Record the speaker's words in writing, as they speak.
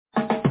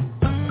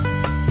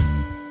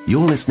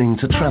You're listening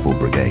to Travel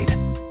Brigade,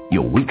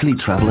 your weekly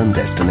travel and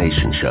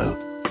destination show.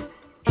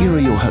 Here are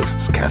your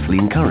hosts,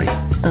 Kathleen Curry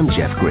and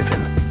Jeff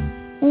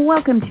Griffin.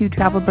 Welcome to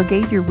Travel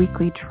Brigade, your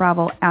weekly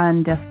travel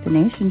and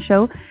destination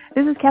show.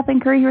 This is Kathleen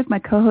Curry here with my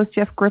co-host,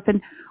 Jeff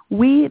Griffin.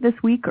 We, this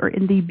week, are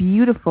in the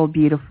beautiful,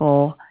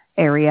 beautiful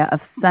area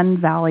of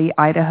Sun Valley,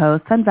 Idaho.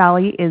 Sun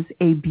Valley is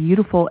a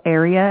beautiful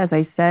area, as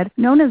I said,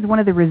 known as one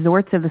of the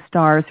resorts of the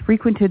stars,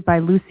 frequented by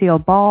Lucille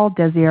Ball,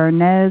 Desi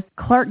Arnaz,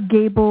 Clark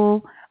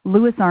Gable,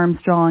 Louis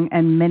Armstrong,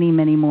 and many,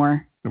 many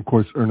more. Of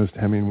course, Ernest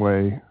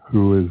Hemingway,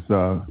 who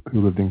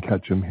lived in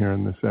Ketchum here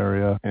in this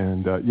area.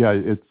 And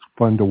it's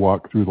fun to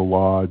walk through the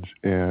lodge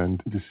and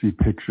to see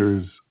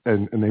pictures.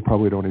 And they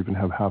probably don't even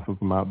have half of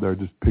them out there,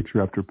 just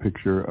picture after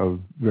picture of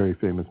very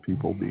famous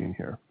people being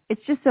here.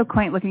 It's just so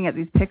quaint looking at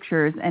these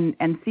pictures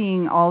and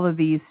seeing all of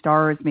these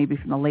stars maybe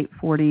from the late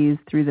 40s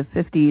through the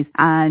 50s.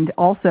 And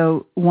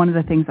also, one of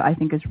the things that I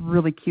think is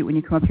really cute when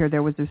you come up here,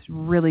 there was this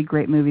really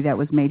great movie that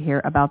was made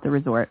here about the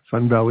resort.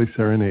 Sun Valley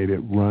Serenade. It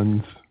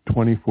runs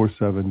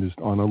 24/7 just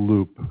on a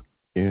loop.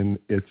 And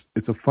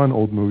it's a fun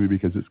old movie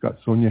because it's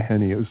got Sonja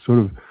Henie. It was sort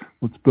of,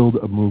 let's build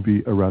a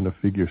movie around a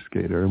figure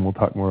skater, and we'll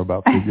talk more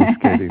about figure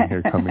skating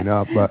here coming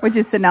up. But, which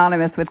is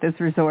synonymous with this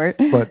resort.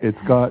 But it's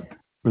got,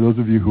 for those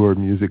of you who are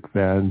music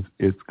fans,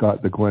 it's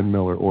got the Glenn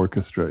Miller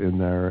Orchestra in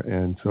there.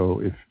 And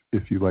so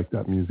if you like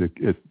that music,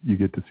 you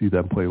get to see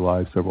them play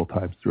live several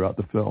times throughout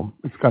the film.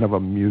 It's kind of a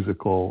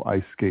musical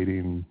ice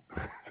skating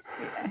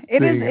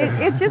It is.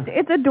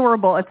 It's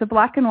adorable. It's a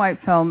black and white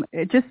film.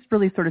 It just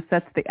really sort of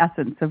sets the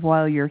essence of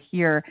while you're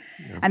here.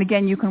 Yeah. And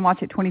again, you can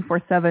watch it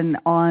 24/7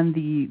 on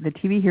the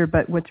TV here.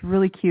 But what's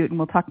really cute, and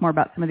we'll talk more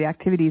about some of the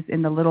activities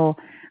in the little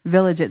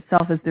village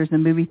itself, is there's a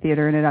movie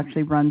theater, and it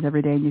actually runs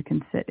every day. And you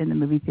can sit in the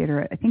movie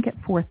theater, I think, at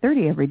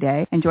 4:30 every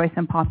day, enjoy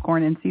some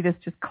popcorn, and see this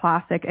just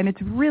classic. And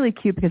it's really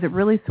cute because it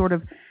really sort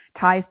of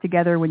ties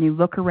together when you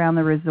look around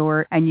the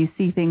resort and you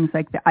see things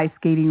like the ice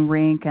skating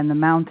rink and the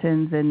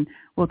mountains, and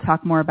we'll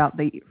talk more about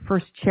the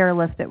first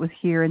chairlift that was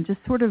here and just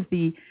sort of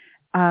the,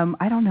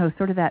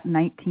 sort of that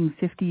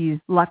 1950s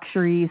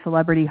luxury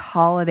celebrity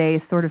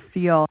holiday sort of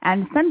feel.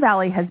 And Sun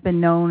Valley has been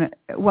known,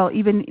 well,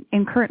 even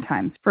in current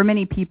times, for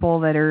many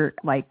people that are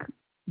like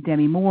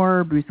Demi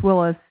Moore, Bruce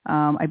Willis,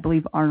 I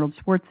believe Arnold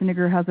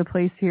Schwarzenegger has a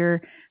place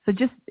here. So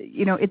just,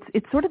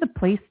 it's sort of the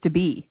place to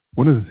be.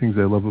 One of the things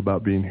I love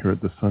about being here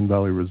at the Sun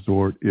Valley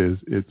Resort is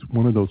it's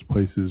one of those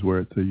places where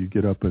it's a you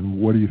get up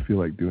and what do you feel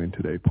like doing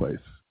today place.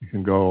 You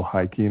can go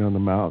hiking on the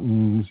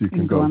mountains. You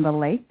can go on the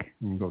lake.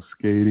 You can go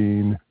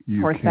skating.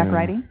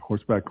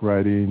 Horseback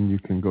riding. You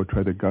can go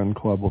try the gun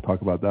club. We'll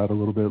talk about that a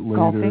little bit later.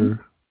 Golfing.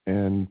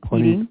 And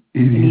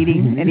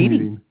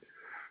eating.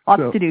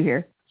 Lots to do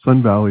here.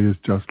 Sun Valley is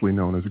justly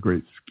known as a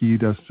great ski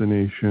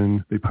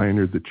destination. They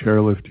pioneered the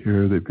chairlift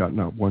here. They've got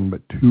not one but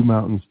two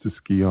mountains to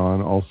ski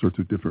on, all sorts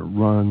of different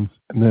runs.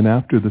 And then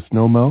after the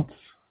snow melts,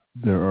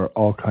 there are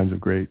all kinds of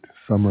great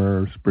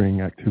summer,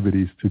 spring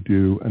activities to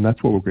do, and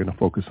that's what we're going to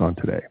focus on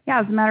today.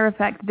 Yeah, as a matter of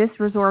fact, this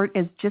resort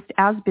is just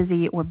as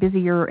busy or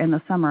busier in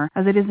the summer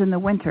as it is in the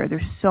winter.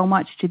 There's so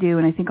much to do,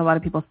 and I think a lot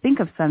of people think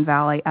of Sun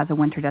Valley as a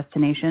winter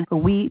destination, but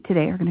we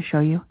today are going to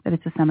show you that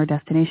it's a summer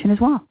destination as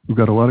well. We've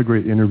got a lot of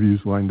great interviews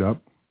lined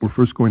up. We're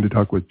first going to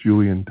talk with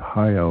Julian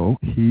Tayo.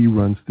 He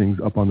runs things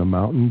up on the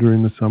mountain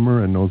during the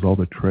summer and knows all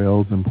the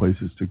trails and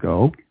places to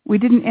go. We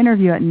did an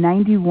interview at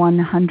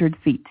 9,100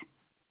 feet.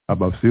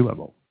 Above sea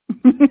level.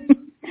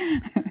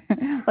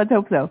 Let's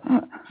hope so.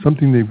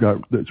 Something they've got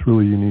that's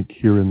really unique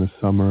here in the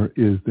summer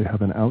is they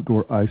have an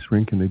outdoor ice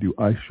rink and they do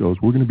ice shows.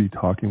 We're going to be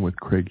talking with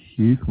Craig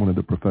Heath, one of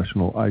the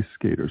professional ice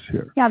skaters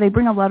here. Yeah, they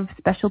bring a lot of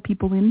special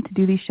people in to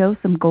do these shows,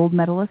 some gold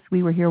medalists.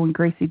 We were here when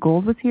Gracie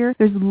Gold was here.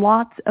 There's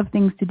lots of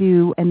things to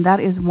do, and that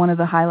is one of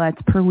the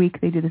highlights per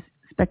week. They do this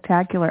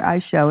spectacular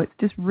ice show. It's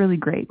just really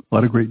great. A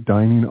lot of great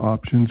dining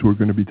options. We're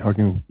going to be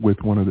talking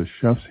with one of the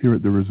chefs here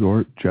at the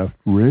resort, Jeff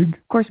Rigg.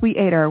 Of course, we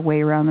ate our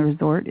way around the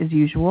resort as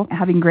usual,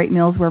 having great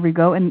meals wherever we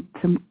go and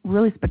some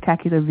really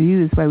spectacular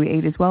views while we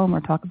ate as well, and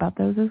we'll talk about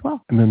those as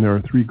well. And then there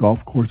are 3 golf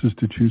courses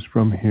to choose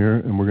from here,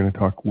 and we're going to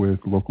talk with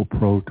local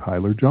pro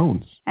Tyler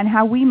Jones. And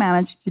how we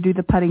managed to do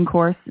the putting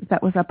course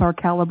that was up our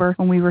caliber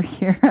when we were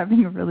here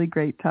having a really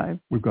great time.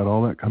 We've got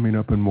all that coming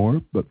up and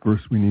more, but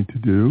first we need to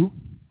do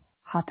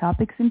Hot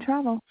Topics in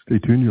Travel. Stay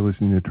tuned. You're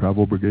listening to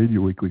Travel Brigade,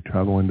 your weekly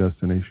travel and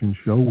destination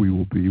show. We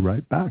will be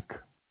right back.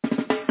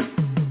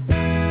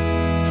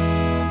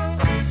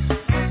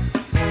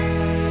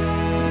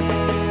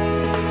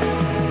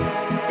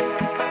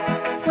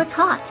 What's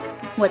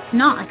hot? What's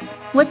not?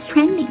 What's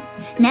trending?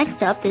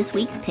 Next up, this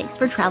week's picks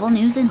for travel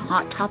news and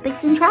Hot Topics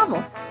in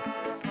Travel.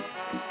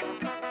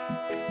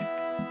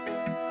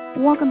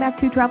 Welcome back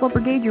to Travel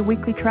Brigade, your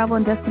weekly travel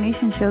and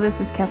destination show. This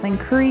is Kathleen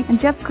Curry and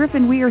Jeff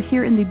Griffin. We are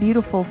here in the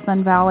beautiful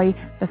Sun Valley,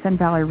 the Sun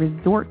Valley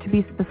Resort to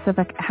be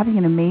specific, having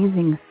an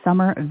amazing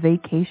summer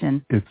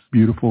vacation. It's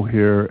beautiful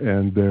here,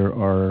 and there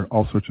are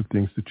all sorts of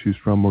things to choose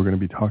from. We're going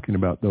to be talking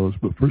about those,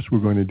 but first we're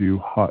going to do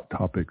Hot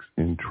Topics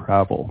in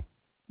Travel.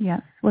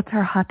 Yes. What's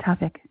our hot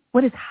topic?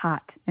 What is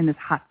hot in this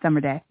hot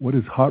summer day? What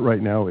is hot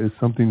right now is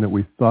something that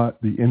we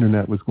thought the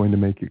internet was going to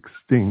make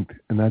extinct,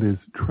 and that is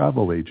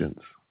travel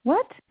agents.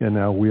 What? And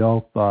now we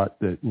all thought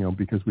that,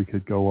 because we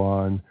could go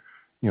on,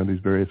 these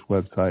various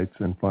websites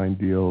and find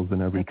deals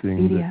and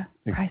everything. Expedia,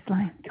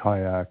 Priceline,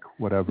 Kayak,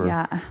 whatever.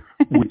 Yeah.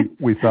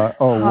 we thought,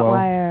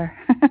 Hotwire.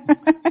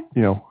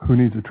 Who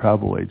needs a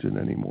travel agent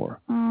anymore?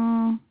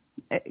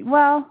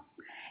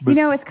 But,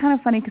 it's kind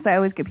of funny because I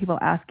always get people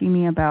asking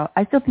me about,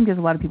 I still think there's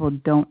a lot of people who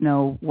don't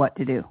know what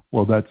to do.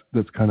 Well,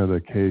 that's kind of the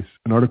case.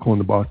 An article in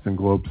the Boston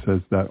Globe says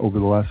that over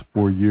the last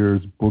 4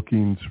 years,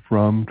 bookings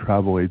from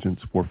travel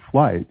agents for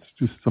flights,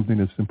 just something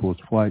as simple as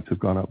flights, have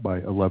gone up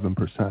by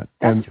 11%.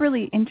 That's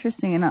really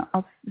interesting, and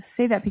I'll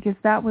say that because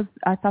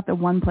I thought the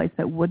one place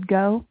that would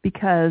go,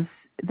 because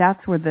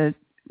that's where the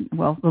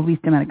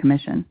least amount of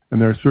commission. And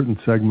there are certain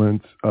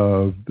segments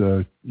of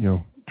the,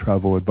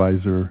 travel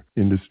advisor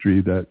industry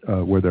that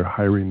where they're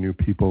hiring new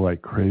people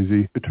like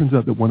crazy. It turns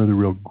out that one of the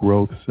real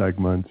growth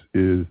segments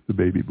is the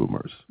baby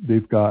boomers.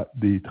 They've got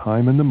the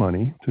time and the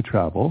money to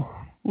travel.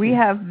 We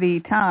have the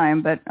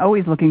time, but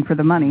always looking for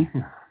the money.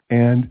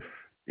 And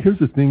here's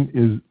the thing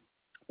is,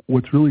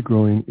 what's really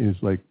growing is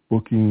like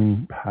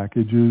booking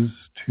packages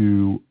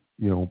to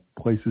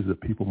places that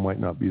people might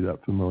not be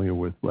that familiar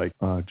with, like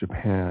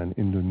Japan,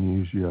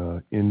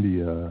 Indonesia,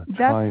 India,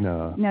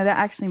 China. No, that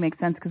actually makes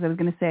sense, because I was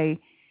going to say,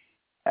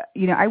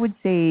 I would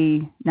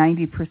say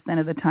 90%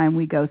 of the time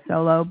we go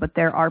solo, but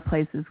there are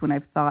places when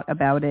I've thought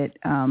about it,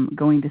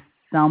 going to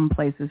some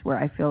places where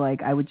I feel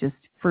like I would just,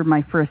 for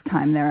my first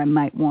time there, I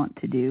might want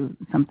to do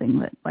something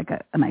that like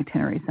an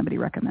itinerary somebody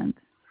recommends.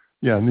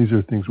 Yeah, and these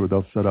are things where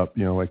they'll set up,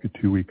 like a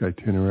 2-week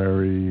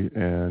itinerary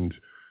and,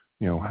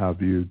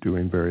 have you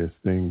doing various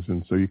things.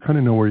 And so you kind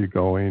of know where you're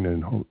going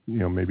and,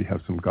 maybe have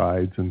some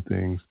guides and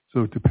things.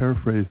 So to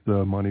paraphrase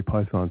the Monty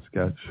Python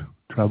sketch,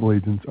 travel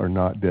agents are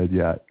not dead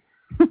yet.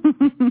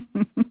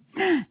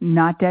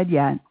 Not dead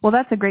yet. Well,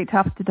 that's a great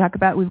topic to talk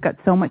about. We've got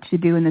so much to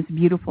do in this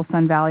beautiful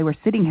Sun Valley. We're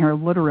sitting here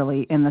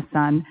literally in the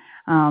sun,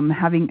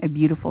 having a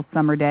beautiful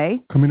summer day.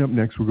 Coming up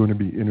next, we're going to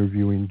be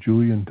interviewing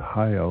Julian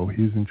Tayo.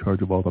 He's in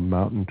charge of all the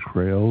mountain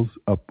trails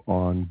up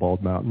on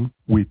Bald Mountain.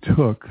 We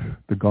took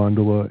the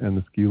gondola and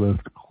the ski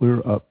lift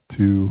clear up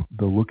to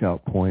the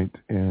lookout point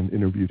and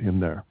interviewed him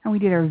there. And we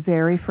did our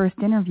very first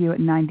interview at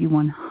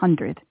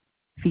 9,100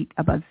 feet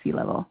above sea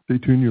level. Stay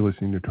tuned. You're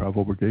listening to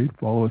Travel Brigade.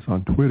 Follow us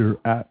on Twitter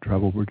at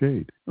Travel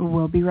Brigade.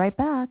 We'll be right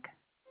back.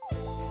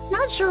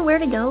 Not sure where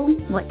to go,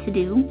 what to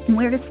do, and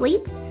where to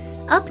sleep?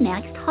 Up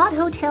next, hot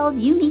hotels,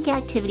 unique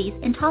activities,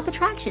 and top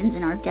attractions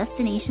in our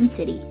destination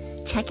city.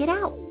 Check it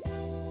out.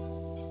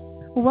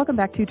 Well, welcome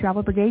back to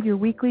Travel Brigade, your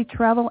weekly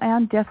travel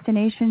and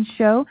destination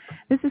show.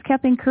 This is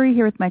Kathleen Curry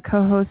here with my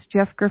co-host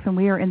Jeff Griffin.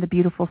 We are in the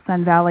beautiful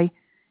Sun Valley,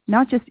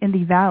 not just in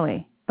the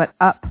valley, but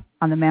up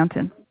on the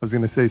mountain. I was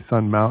going to say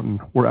Sun Mountain.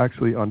 We're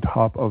actually on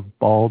top of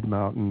Bald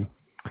Mountain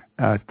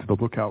at the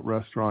Lookout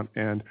Restaurant,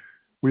 and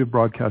we have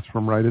broadcast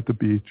from right at the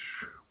beach.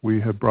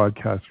 We have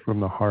broadcast from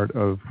the heart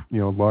of,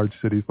 large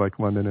cities like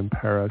London and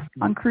Paris.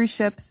 On cruise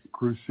ships.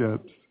 Cruise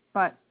ships.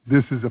 But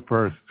this is a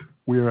first.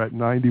 We are at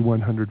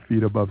 9,100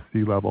 feet above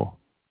sea level,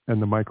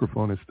 and the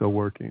microphone is still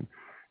working.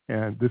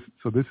 And this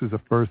is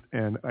a first,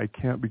 and I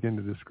can't begin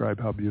to describe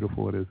how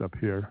beautiful it is up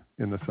here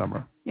in the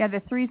summer. Yeah,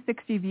 the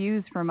 360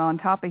 views from on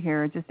top of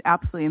here are just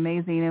absolutely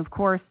amazing. And of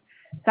course,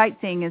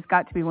 sightseeing has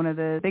got to be one of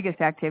the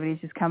biggest activities,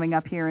 just coming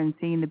up here and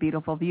seeing the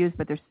beautiful views.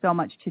 But there's so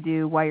much to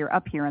do while you're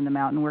up here in the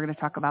mountain. We're going to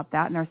talk about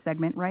that in our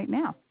segment right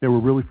now. Yeah, we're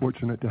really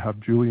fortunate to have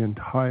Julian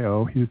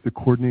Tayo. He's the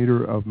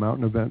coordinator of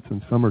mountain events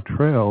and summer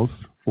trails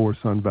for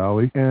Sun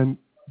Valley. And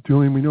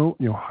Julian, we know,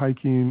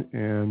 hiking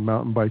and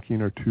mountain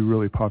biking are two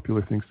really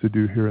popular things to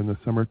do here in the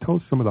summer. Tell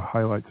us some of the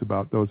highlights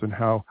about those and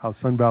how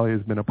Sun Valley has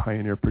been a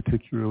pioneer,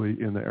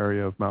 particularly in the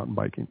area of mountain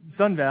biking.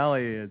 Sun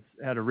Valley has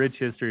had a rich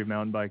history of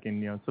mountain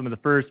biking. Some of the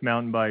first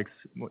mountain bikes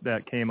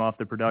that came off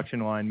the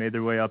production line made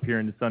their way up here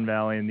into Sun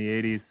Valley in the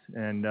 80s,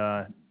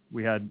 and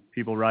we had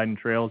people riding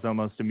trails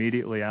almost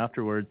immediately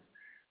afterwards.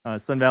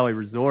 Sun Valley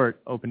Resort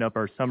opened up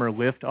our summer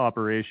lift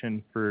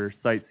operation for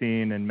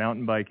sightseeing and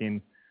mountain biking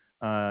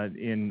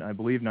in, I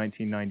believe,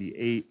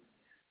 1998,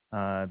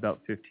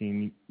 about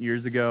 15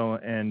 years ago,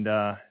 and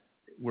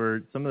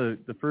were some of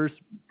the first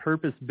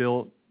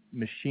purpose-built,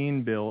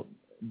 machine-built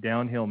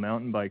downhill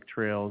mountain bike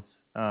trails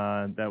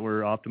that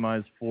were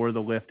optimized for the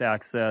lift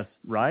access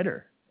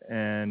rider.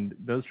 And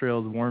those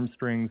trails, Warm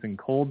Springs and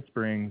Cold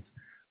Springs,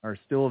 are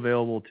still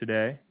available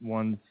today.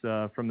 One's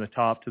from the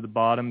top to the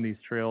bottom. These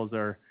trails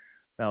are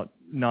about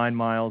 9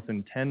 miles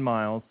and 10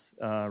 miles.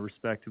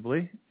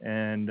 Respectively,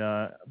 and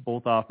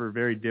both offer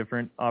very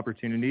different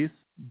opportunities,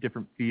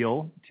 different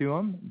feel to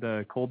them.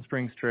 The Cold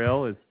Springs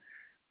Trail is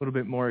a little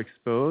bit more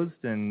exposed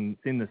and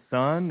in the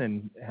sun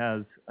and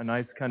has a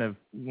nice kind of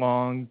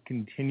long,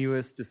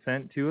 continuous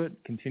descent to it,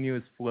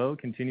 continuous flow,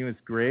 continuous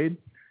grade.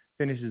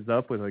 Finishes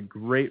up with a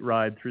great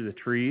ride through the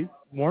trees.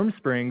 Warm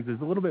Springs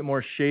is a little bit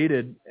more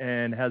shaded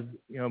and has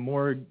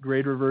more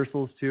grade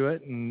reversals to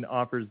it and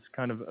offers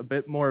kind of a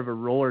bit more of a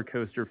roller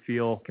coaster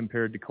feel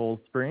compared to Cold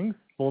Springs.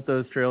 Both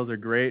those trails are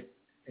great.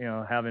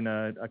 having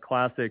a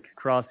classic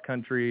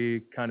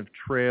cross-country kind of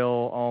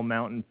trail,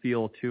 all-mountain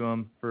feel to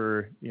them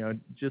for,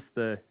 just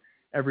the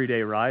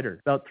everyday rider.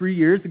 About 3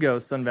 years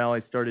ago, Sun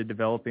Valley started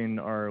developing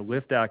our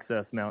lift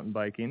access mountain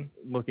biking,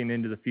 looking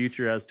into the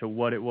future as to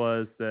what it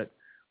was that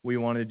we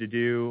wanted to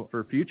do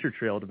for future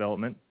trail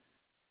development.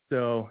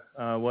 So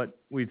what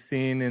we've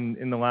seen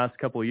in the last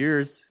couple of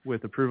years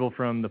with approval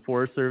from the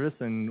Forest Service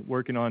and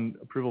working on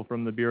approval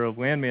from the Bureau of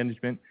Land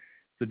Management,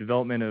 the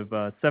development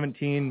of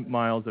 17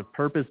 miles of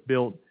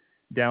purpose-built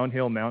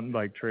downhill mountain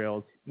bike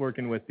trails,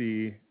 working with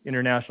the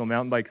International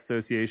Mountain Bike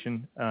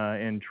Association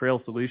and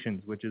Trail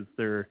Solutions, which is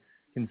their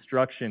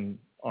construction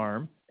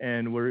arm.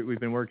 And we've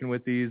been working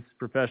with these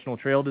professional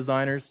trail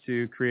designers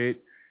to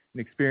create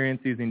an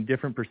experience using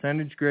different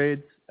percentage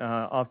grades,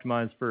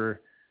 optimized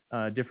for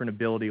different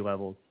ability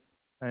levels.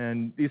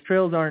 And these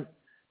trails aren't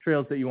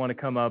trails that you want to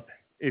come up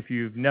if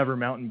you've never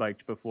mountain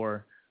biked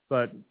before.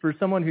 But for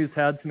someone who's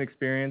had some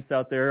experience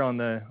out there on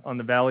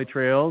the valley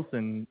trails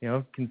and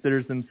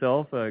considers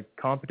himself a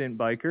competent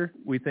biker,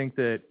 we think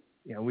that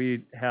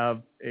we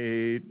have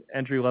a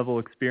entry-level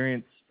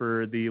experience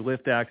for the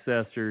lift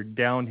access or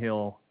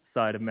downhill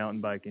side of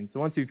mountain biking.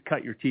 So once you've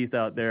cut your teeth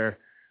out there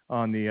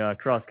on the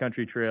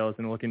cross-country trails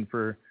and looking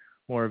for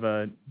more of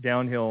a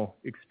downhill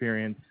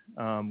experience,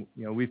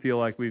 we feel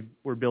like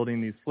we're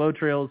building these flow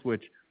trails,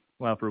 which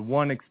allow for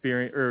one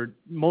experience or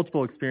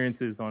multiple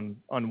experiences on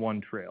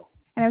one trail.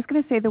 And I was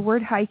going to say the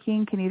word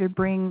hiking can either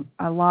bring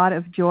a lot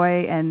of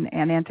joy and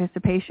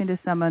anticipation to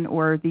someone,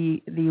 or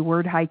the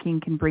word hiking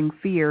can bring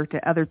fear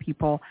to other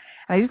people.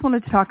 And I just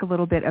wanted to talk a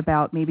little bit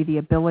about maybe the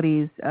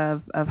abilities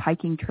of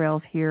hiking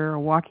trails here, or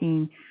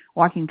walking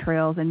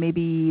trails, and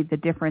maybe the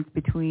difference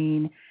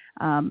between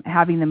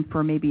having them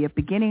for maybe a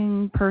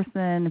beginning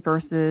person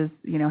versus,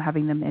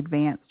 having them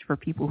advanced for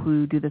people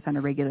who do this on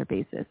a regular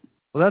basis.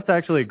 Well, that's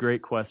actually a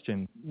great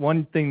question.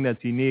 One thing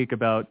that's unique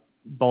about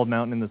Bald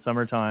Mountain in the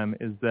summertime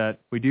is that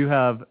we do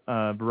have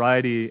a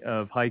variety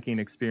of hiking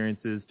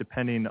experiences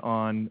depending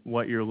on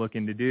what you're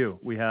looking to do.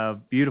 We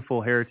have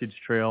beautiful heritage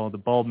trail, the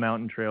Bald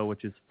Mountain Trail,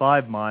 which is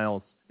 5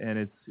 miles, and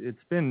it's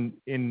been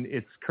in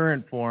its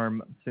current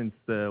form since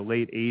the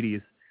late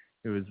 80s.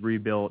 It was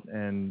rebuilt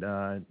and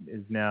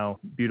is now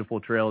a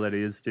beautiful trail that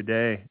it is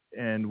today.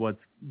 And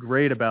what's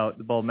great about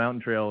the Bald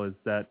Mountain Trail is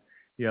that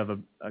you have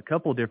a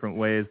couple different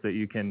ways that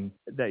you can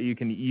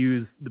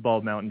use the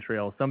Bald Mountain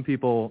Trail. Some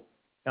people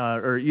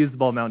or use the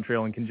Bald Mountain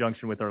Trail in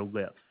conjunction with our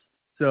lifts.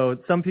 So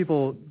some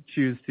people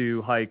choose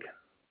to hike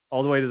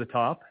all the way to the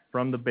top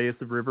from the base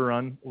of River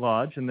Run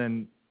Lodge and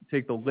then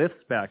take the lifts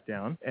back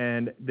down.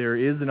 And there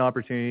is an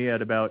opportunity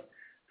at about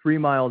 3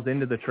 miles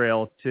into the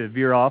trail to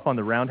veer off on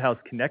the Roundhouse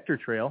Connector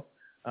Trail,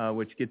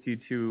 which gets you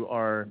to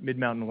our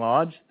Mid-Mountain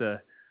Lodge, the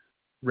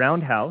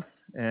Roundhouse.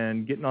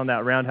 And getting on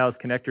that Roundhouse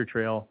Connector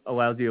Trail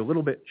allows you a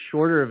little bit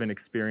shorter of an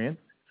experience.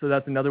 So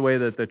that's another way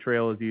that the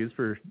trail is used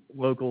for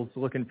locals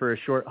looking for a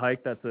short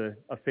hike. That's a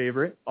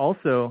favorite.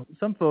 Also,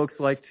 some folks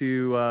like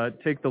to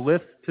take the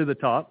lifts to the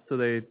top, so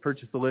they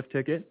purchase the lift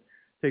ticket,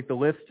 take the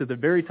lifts to the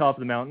very top of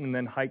the mountain, and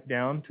then hike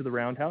down to the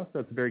Roundhouse.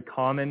 That's a very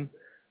common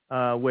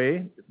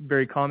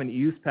very common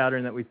use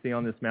pattern that we see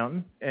on this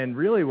mountain. And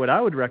really what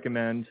I would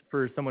recommend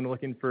for someone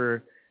looking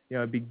for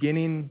a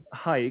beginning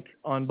hike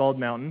on Bald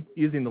Mountain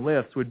using the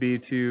lifts would be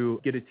to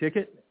get a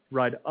ticket,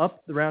 ride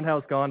up the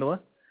Roundhouse gondola,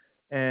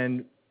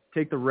 and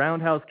take the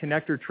Roundhouse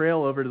Connector Trail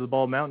over to the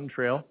Bald Mountain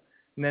Trail,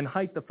 and then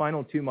hike the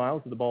final 2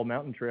 miles of the Bald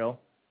Mountain Trail,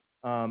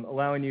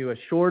 allowing you a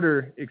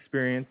shorter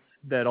experience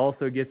that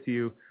also gets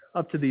you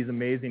up to these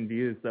amazing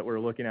views that we're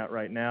looking at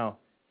right now.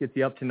 Gets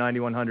you up to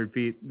 9,100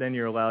 feet. Then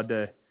you're allowed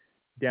to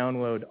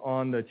download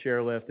on the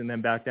chairlift and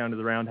then back down to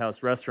the Roundhouse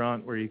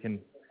restaurant where you can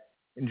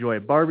enjoy a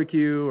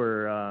barbecue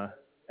or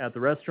at the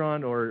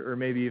restaurant or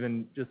maybe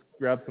even just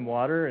grab some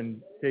water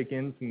and take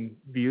in some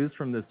views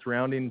from the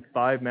surrounding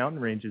 5 mountain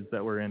ranges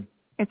that we're in.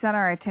 It's on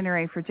our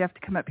itinerary for Jeff to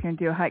come up here and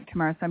do a hike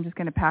tomorrow, so I'm just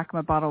going to pack him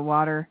a bottle of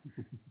water,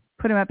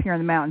 put him up here on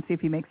the mountain, see if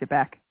he makes it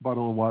back.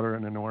 Bottle of water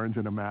and an orange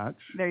and a match.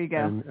 There you go.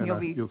 And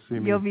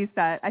you'll be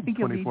set. I think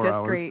you'll be just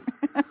hours. Great.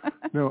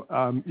 No,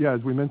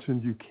 as we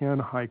mentioned, you can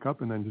hike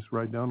up and then just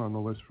ride down on the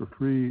list for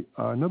free.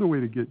 Another way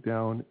to get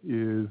down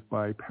is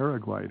by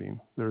paragliding.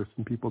 There are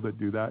some people that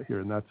do that here,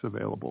 and that's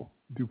available.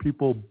 Do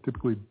people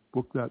typically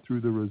book that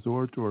through the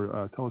resort,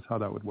 or tell us how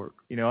that would work?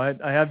 I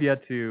have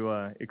yet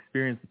to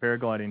experience the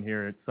paragliding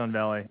here at Sun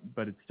Valley,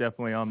 but it's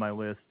definitely on my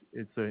list.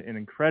 It's an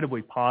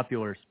incredibly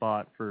popular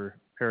spot for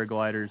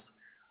paragliders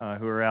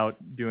who are out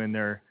doing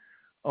their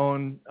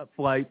own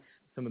flights.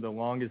 Some of the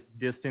longest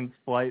distance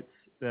flights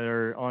that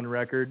are on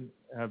record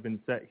have been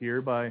set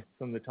here by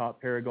some of the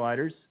top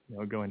paragliders,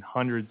 going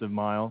hundreds of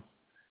miles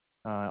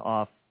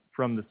off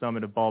from the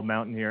summit of Bald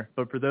Mountain here.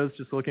 But for those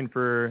just looking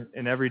for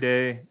an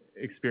everyday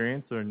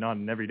experience, or not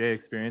an everyday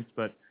experience,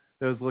 but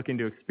those looking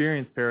to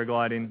experience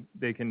paragliding,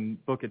 they can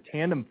book a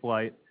tandem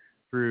flight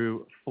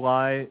through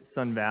Fly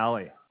Sun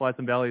Valley. Fly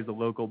Sun Valley is a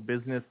local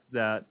business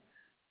that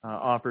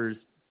offers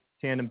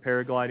tandem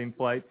paragliding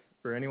flights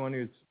for anyone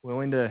who's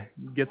willing to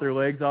get their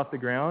legs off the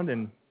ground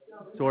and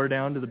soar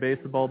down to the base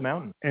of Bald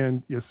Mountain.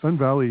 And Sun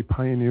Valley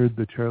pioneered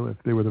the chairlift.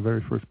 They were the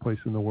very first place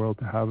in the world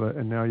to have it.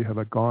 And now you have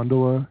a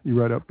gondola. You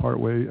ride up part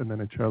way and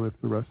then a chairlift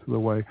the rest of the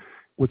way.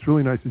 What's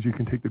really nice is you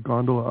can take the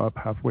gondola up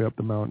halfway up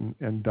the mountain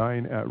and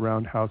dine at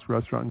Roundhouse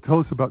Restaurant. And tell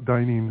us about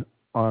dining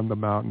on the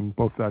mountain,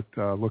 both at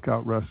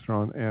Lookout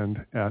Restaurant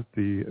and at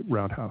the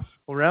Roundhouse.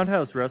 Well,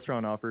 Roundhouse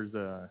Restaurant offers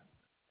a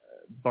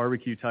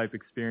barbecue-type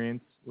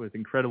experience with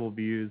incredible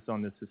views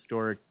on this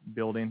historic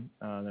building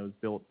that was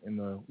built in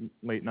the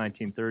late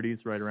 1930s,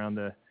 right around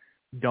the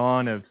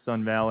dawn of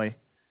Sun Valley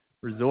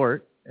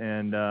Resort.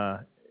 And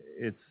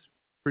it's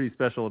pretty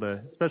special,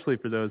 especially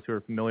for those who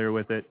are familiar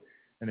with it,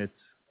 and its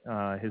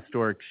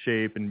historic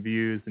shape and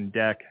views and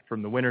deck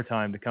from the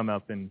wintertime to come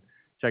up and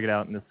check it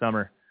out in the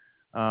summer.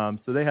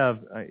 So they have,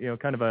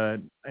 kind of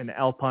an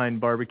alpine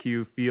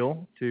barbecue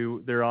feel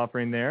to their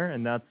offering there,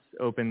 and that's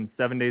open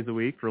 7 days a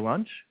week for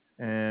lunch.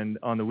 And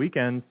on the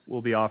weekends,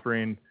 we'll be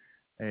offering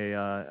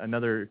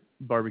another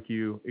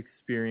barbecue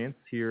experience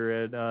here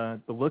at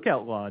the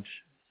Lookout Lodge.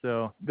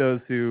 So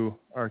those who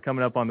are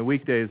coming up on the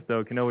weekdays,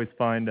 though, can always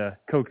find a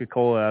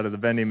Coca-Cola out of the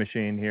vending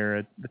machine here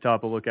at the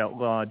top of Lookout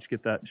Lodge,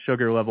 get that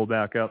sugar level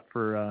back up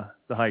for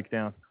the hike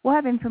down. We'll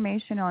have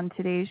information on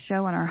today's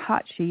show on our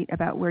hot sheet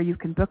about where you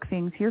can book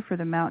things here for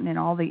the mountain and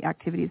all the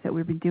activities that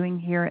we've been doing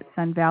here at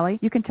Sun Valley.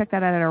 You can check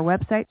that out at our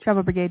website,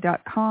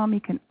 travelbrigade.com. You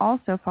can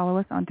also follow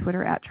us on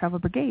Twitter at Travel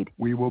Brigade.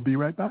 We will be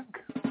right back.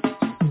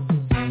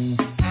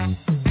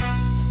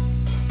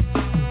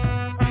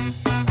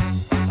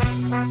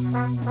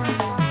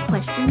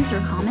 Questions or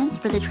comments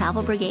for the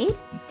Travel Brigade?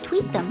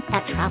 Tweet them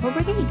at Travel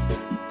Brigade.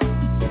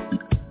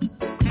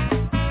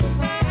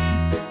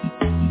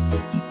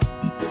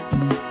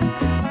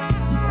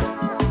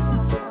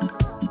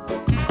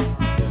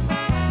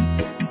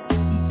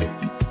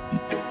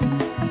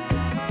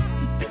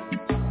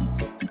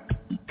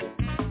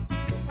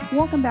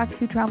 Welcome back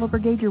to Travel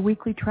Brigade, your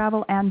weekly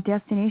travel and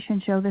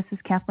destination show. This is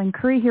Kathleen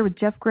Curry here with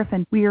Jeff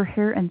Griffin. We are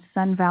here in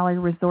Sun Valley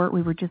Resort.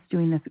 We were just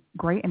doing this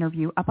great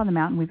interview up on the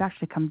mountain. We've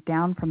actually come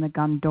down from the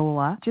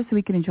gondola just so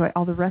we can enjoy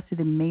all the rest of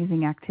the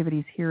amazing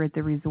activities here at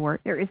the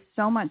resort. There is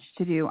so much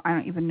to do. I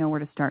don't even know where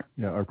to start.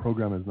 Yeah, our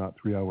program is not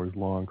 3 hours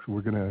long, so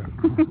we're going to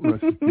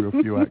rush through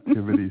a few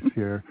activities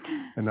here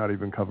and not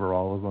even cover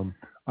all of them.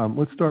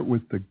 Let's start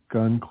with the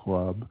Gun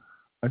Club.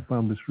 I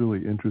found this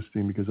really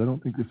interesting because I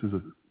don't think this is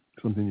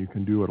something you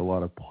can do at a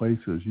lot of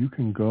places. You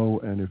can go,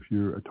 and if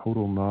you're a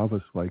total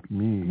novice like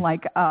me,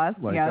 like us,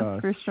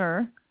 for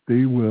sure,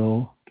 they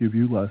will give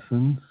you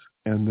lessons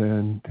and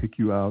then take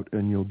you out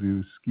and you'll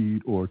do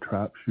skeet or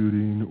trap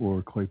shooting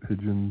or clay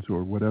pigeons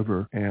or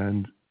whatever.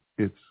 And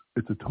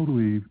it's a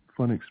totally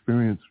fun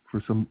experience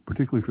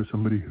particularly for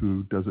somebody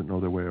who doesn't know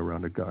their way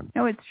around a gun.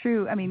 No, it's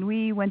true. I mean,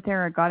 we went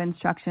there and got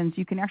instructions.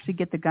 You can actually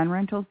get the gun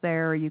rentals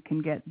there. You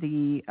can get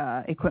the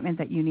equipment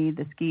that you need,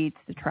 the skeets,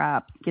 the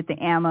traps, get the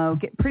ammo,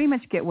 pretty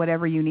much get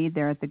whatever you need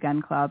there at the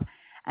Gun Club.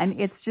 And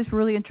it's just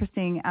really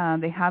interesting.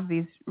 They have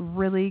these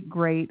really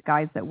great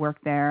guys that work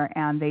there,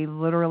 and they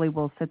literally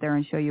will sit there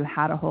and show you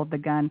how to hold the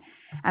gun.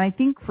 And I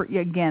think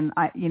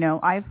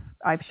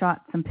I've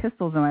shot some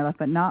pistols in my life,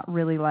 but not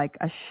really like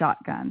a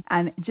shotgun.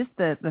 And just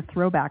the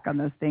throwback on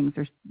those things,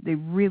 they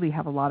really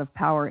have a lot of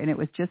power. And it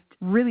was just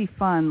really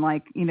fun.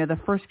 Like, the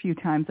first few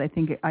times I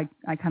think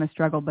I kind of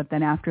struggled, but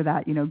then after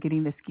that,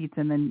 getting the skeets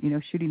and then,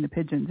 shooting the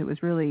pigeons, it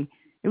was really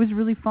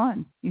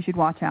fun. You should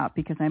watch out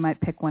because I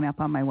might pick one up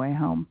on my way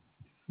home.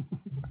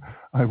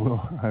 I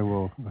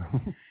will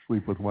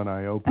sleep with one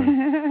eye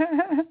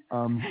open.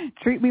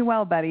 Treat me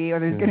well, buddy, or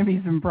there's going to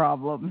be some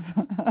problems.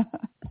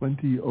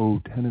 Plenty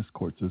of tennis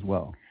courts as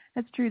well.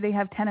 That's true. They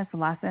have tennis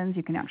lessons.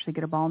 You can actually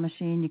get a ball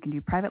machine. You can do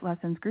private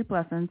lessons, group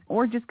lessons,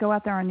 or just go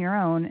out there on your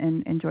own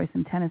and enjoy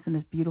some tennis in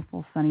this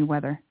beautiful sunny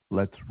weather.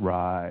 Let's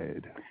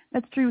ride.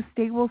 That's true.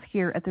 Stables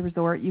here at the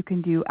resort, you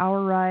can do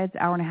hour rides,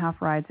 hour and a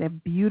half rides. They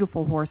have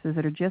beautiful horses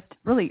that are just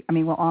really,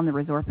 on the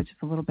resort, but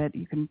just a little bit.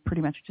 You can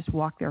pretty much just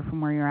walk there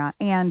from where you're at.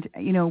 And,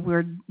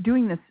 we're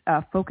doing this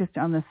focused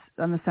on the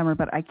summer,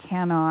 but I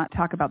cannot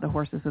talk about the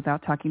horses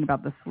without talking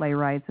about the sleigh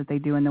rides that they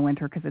do in the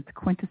winter because it's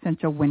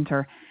quintessential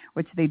winter,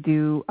 which they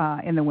do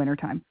in the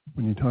wintertime.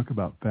 When you talk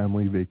about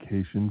family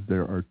vacations,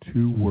 there are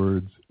two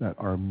words that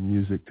are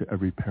music to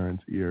every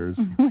parent's ears.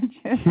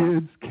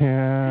 Kids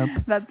camp.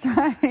 That's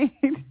right.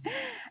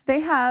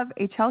 They have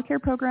a child care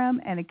program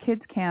and a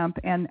kids camp,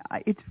 and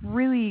it's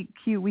really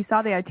cute. We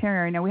saw the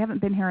itinerary. Now, we haven't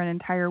been here an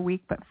entire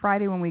week, but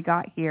Friday when we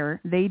got here,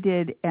 they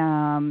do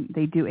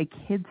a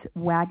kids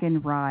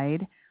wagon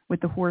ride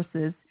with the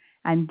horses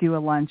and do a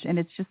lunch, and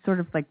it's just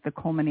sort of like the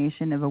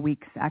culmination of a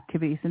week's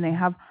activities. And they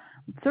have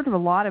sort of a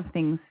lot of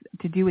things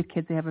to do with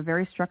kids. They have a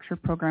very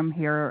structured program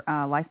here,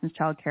 licensed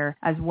childcare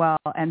as well.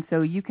 And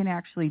so you can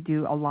actually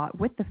do a lot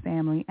with the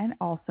family, and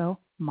also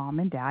mom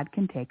and dad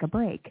can take a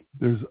break.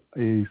 There's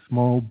a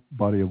small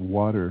body of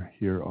water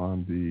here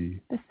on the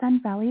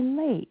Sun Valley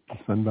Lake.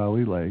 Sun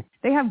Valley Lake.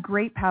 They have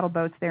great paddle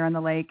boats there on the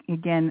lake.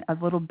 Again, a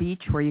little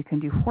beach where you can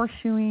do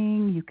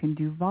horseshoeing, you can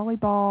do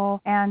volleyball,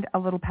 and a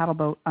little paddle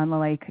boat on the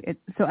lake.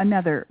 So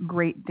another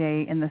great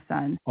day in the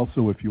sun.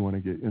 Also, if you want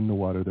to get in the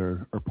water,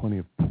 there are plenty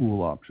of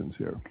pool options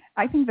here.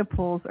 I think the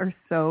pools are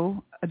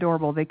so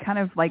adorable. They kind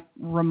of like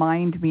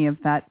remind me of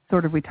that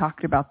sort of, we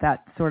talked about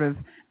that sort of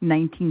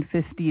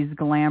 1950s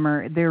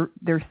glamour. They're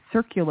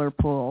circular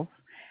pools.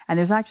 And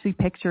there's actually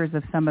pictures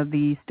of some of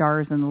the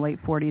stars in the late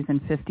 40s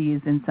and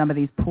 50s in some of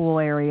these pool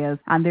areas.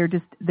 And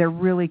they're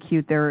really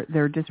cute.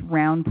 They're just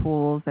round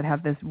pools that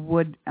have this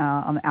wood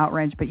on the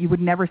outrage, but you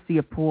would never see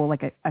a pool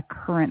like a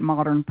current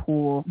modern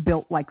pool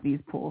built like these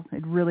pools.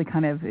 It really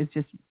kind of is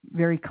just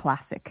very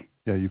classic.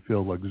 Yeah, you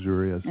feel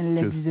luxurious,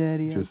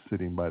 just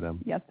sitting by them.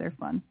 Yes, they're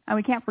fun. And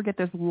we can't forget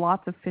there's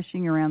lots of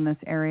fishing around this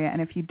area,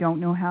 and if you don't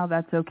know how,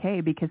 that's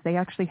okay, because they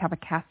actually have a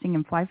casting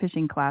and fly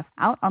fishing class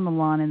out on the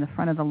lawn in the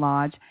front of the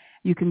lodge.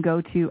 You can go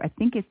to, I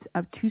think it's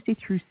Tuesday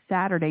through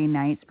Saturday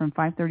nights from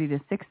 5:30 to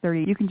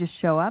 6:30. You can just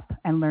show up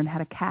and learn how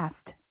to cast.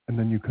 And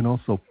then you can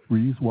also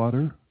freeze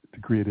water to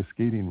create a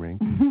skating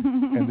rink.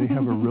 And they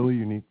have a really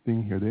unique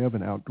thing here. They have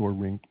an outdoor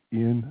rink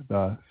in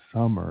the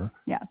summer.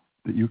 Yes.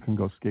 That you can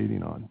go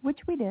skating on. Which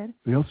we did.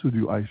 They also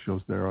do ice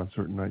shows there on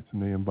certain nights,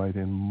 and they invite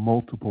in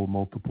multiple,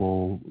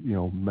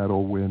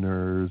 medal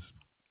winners,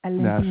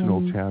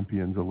 national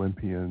champions,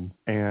 Olympians,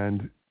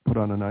 and put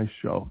on an ice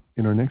show.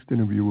 In our next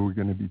interview, we're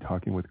going to be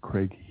talking with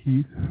Craig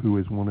Heath, who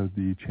is one of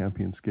the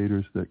champion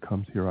skaters that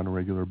comes here on a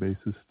regular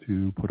basis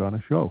to put on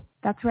a show.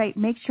 That's right.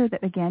 Make sure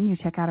that, again, you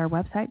check out our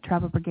website,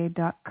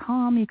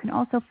 travelbrigade.com. You can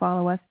also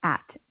follow us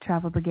at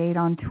Travel Brigade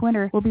on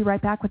Twitter. We'll be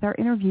right back with our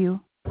interview.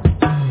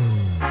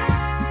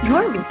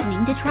 You're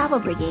listening to Travel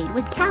Brigade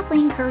with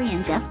Kathleen Curry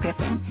and Jeff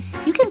Griffin.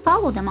 You can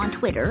follow them on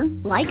Twitter,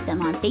 like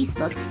them on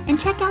Facebook, and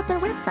check out their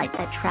website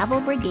at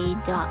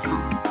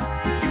travelbrigade.com.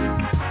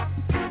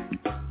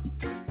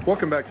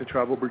 Welcome back to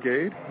Travel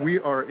Brigade. We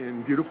are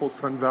in beautiful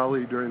Sun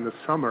Valley during the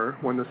summer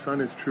when the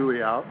sun is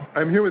truly out.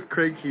 I'm here with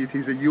Craig Heath.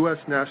 He's a U.S.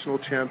 national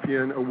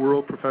champion, a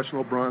world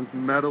professional bronze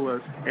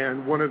medalist,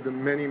 and one of the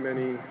many,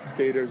 many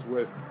skaters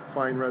with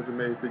fine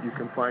resumes that you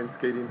can find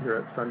skating here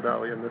at Sun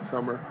Valley in the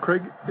summer.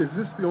 Craig, is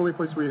this the only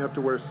place where you have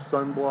to wear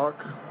sunblock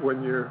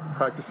when you're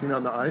practicing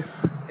on the ice?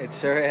 It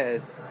sure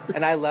is.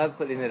 And I love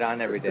putting it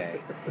on every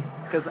day.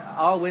 Because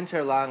all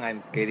winter long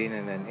I'm skating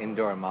in an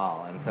indoor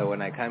mall. And so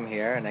when I come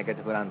here and I get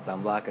to put on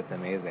sunblock, it's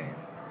amazing.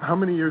 How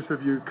many years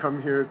have you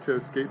come here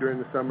to skate during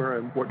the summer,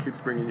 and what keeps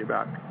bringing you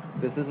back?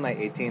 This is my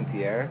 18th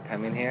year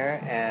coming here,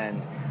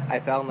 and I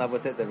fell in love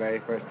with it the very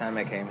first time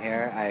I came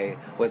here. I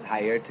was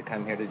hired to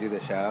come here to do the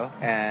show,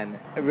 and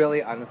I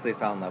really honestly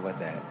fell in love with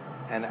it.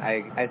 And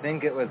I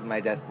think it was my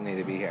destiny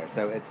to be here.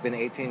 So it's been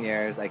 18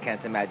 years. I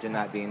can't imagine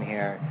not being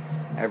here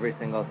every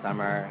single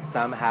summer,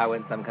 somehow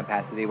in some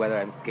capacity, whether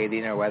I'm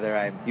skating or whether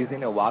I'm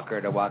using a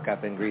walker to walk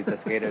up and greet the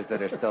skaters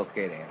that are still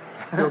skating.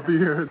 You'll be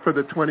here for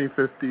the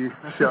 2050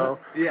 show.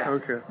 Yeah.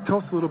 Okay. Tell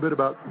us a little bit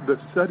about the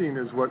setting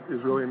is what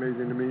is really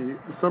amazing to me.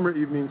 The summer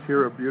evenings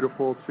here are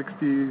beautiful,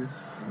 60s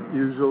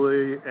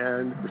usually,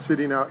 and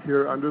sitting out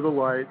here under the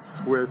lights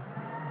with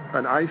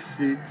an ice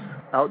sheet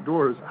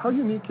outdoors. How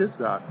unique is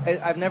that?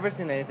 I've never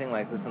seen anything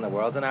like this in the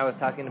world, and I was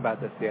talking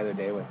about this the other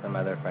day with some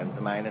other friends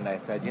of mine, and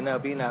I said,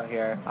 being out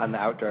here on the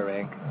outdoor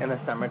rink in the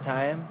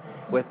summertime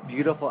with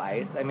beautiful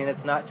ice, I mean,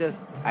 it's not just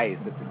ice,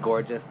 it's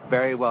gorgeous,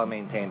 very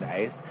well-maintained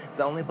ice. It's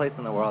the only place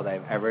in the world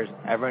I've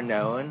ever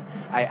known.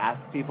 I ask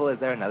people, is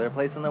there another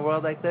place in the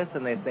world like this?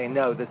 And they say,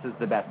 no, this is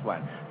the best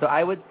one. So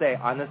I would say,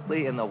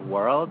 honestly, in the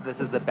world, this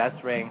is the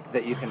best rink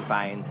that you can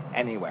find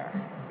anywhere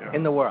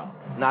in the world,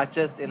 not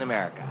just in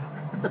America.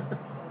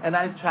 And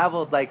I've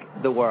traveled like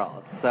the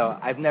world, so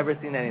I've never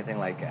seen anything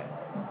like it.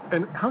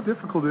 And how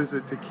difficult is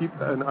it to keep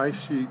an ice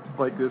sheet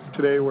like this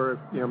today where,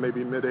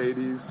 maybe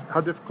mid-80s?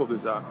 How difficult is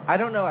that? I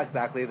don't know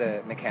exactly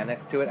the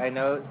mechanics to it. I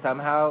know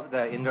somehow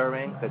the indoor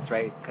rink that's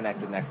right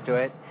connected next to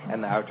it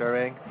and the outdoor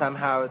rink,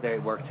 somehow they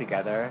work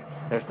together.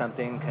 There's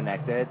something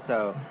connected,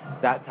 so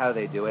that's how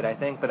they do it, I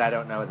think, but I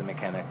don't know the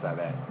mechanics of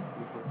it.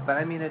 But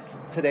I mean,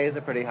 today's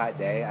a pretty hot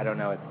day. I don't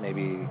know, it's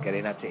maybe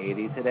getting up to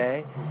 80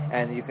 today.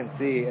 And you can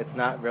see it's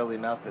not really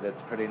melted. It's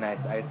pretty nice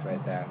ice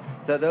right there.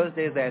 So those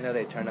days I know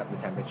they turn up the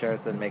temperature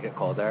so they make it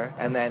colder.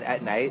 And then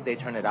at night they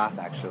turn it off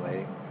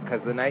actually. Because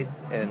the nights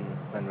in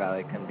Sun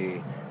Valley can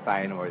be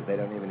fine where they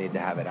don't even need to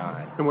have it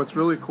on. And what's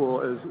really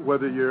cool is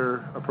whether you're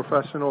a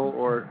professional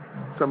or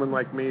someone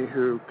like me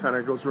who kind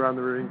of goes around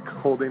the rink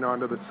holding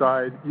onto the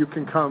side, you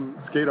can come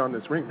skate on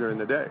this rink during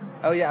the day.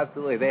 Oh yeah,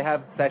 absolutely. They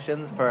have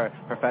sessions for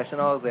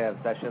professionals, they have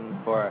sessions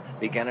for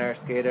beginner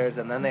skaters,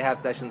 and then they have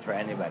sessions for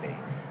anybody.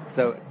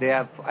 So they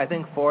have, I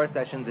think, 4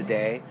 sessions a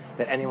day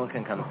that anyone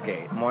can come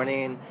skate.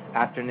 Morning,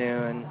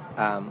 afternoon,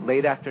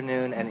 late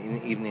afternoon, and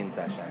an evening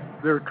session.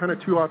 There are kind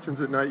of 2 options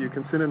at night. You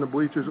can sit in the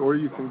bleachers or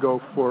you can go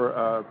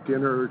for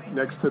dinner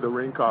next to the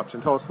rink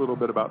option. Tell us a little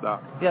bit about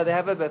that. Yeah, they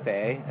have a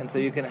buffet, and so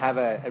you can have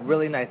a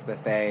really nice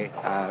buffet,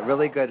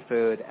 really good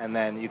food, and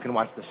then you can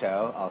watch the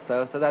show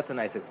also. So that's a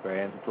nice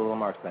experience. It's a little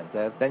more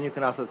expensive. Then you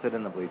can also sit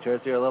in the bleachers.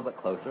 So you're a little bit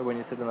closer when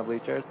you sit in the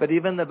bleachers. But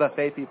even the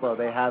buffet people,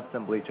 they have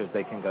some bleachers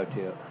they can go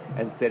to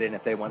and sit in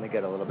if they want to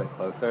get a little bit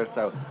closer.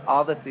 So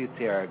all the seats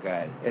here are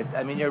good.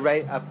 You're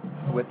right up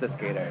with the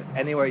skaters,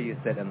 anywhere you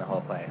sit in the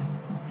whole place.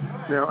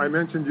 Now, I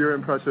mentioned your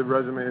impressive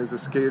resume as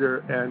a skater,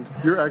 and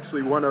you're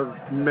actually one of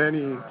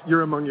many,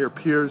 you're among your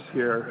peers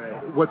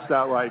here. Right. What's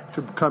that like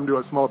to come to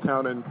a small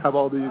town and have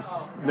all these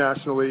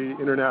nationally,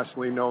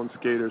 internationally known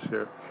skaters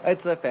here?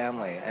 It's a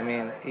family.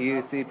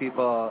 You see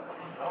people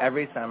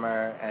every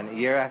summer and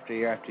year after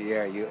year after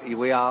year.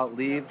 We all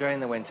leave during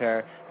the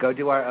winter, go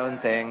do our own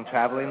thing,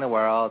 traveling the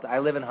world. I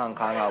live in Hong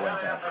Kong all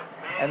winter.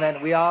 And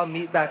then we all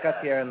meet back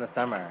up here in the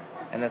summer.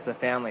 And it's a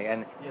family,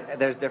 and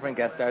there's different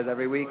guest stars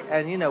every week,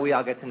 and we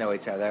all get to know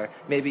each other.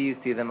 Maybe you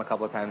see them a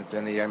couple of times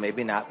during the year,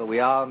 maybe not, but we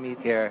all meet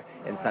here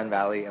in Sun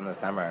Valley in the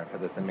summer for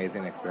this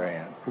amazing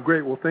experience. Well,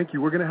 great. Well, thank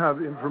you. We're going to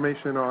have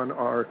information on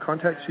our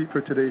contact sheet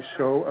for today's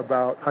show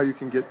about how you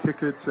can get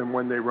tickets and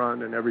when they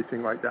run and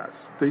everything like that.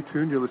 Stay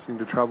tuned. You're listening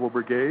to Travel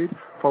Brigade.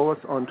 Follow us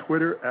on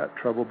Twitter at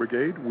Travel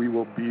Brigade. We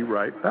will be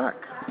right back.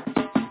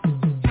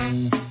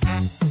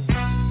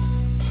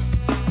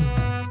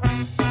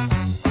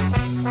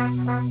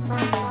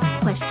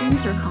 Questions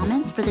or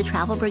comments for the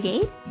Travel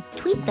Brigade?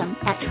 Tweet them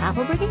at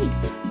Travel Brigade.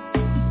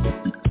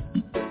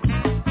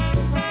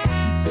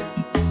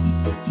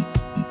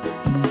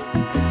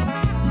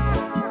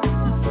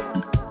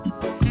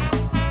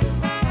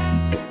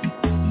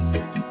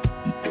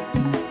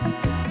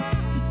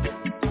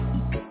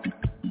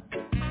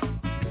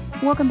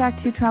 Welcome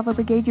back to Travel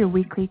Brigade, your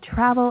weekly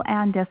travel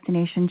and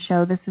destination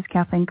show. This is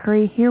Kathleen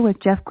Curry here with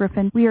Jeff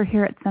Griffin. We are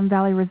here at Sun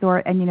Valley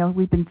Resort, and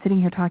we've been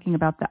sitting here talking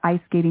about the ice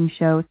skating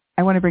show.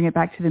 I want to bring it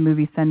back to the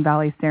movie Sun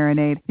Valley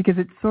Serenade, because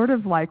it's sort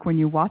of like when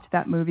you watch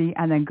that movie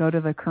and then go to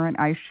the current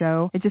ice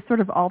show, it just sort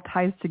of all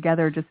ties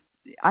together. Just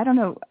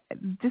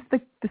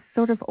the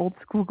sort of old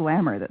school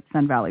glamour that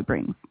Sun Valley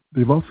brings.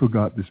 They've also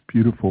got this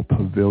beautiful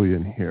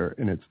pavilion here,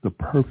 and it's the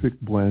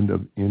perfect blend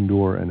of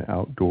indoor and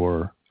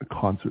outdoor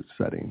concert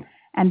setting.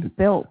 And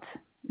built,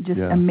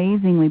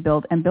 amazingly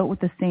built, and built with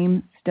the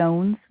same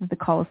stones that the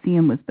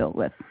Coliseum was built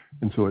with.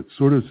 And so it's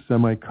sort of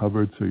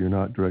semi-covered, so you're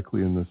not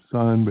directly in the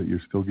sun, but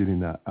you're still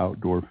getting that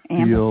outdoor feel.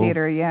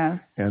 Amphitheater, yeah.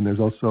 And there's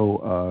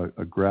also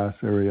a grass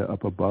area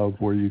up above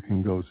where you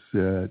can go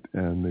sit,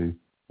 and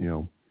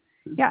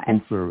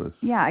full service.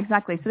 Yeah,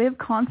 exactly. So they have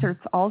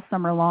concerts all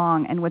summer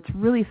long, and what's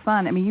really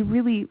fun, you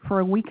really, for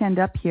a weekend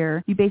up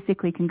here, you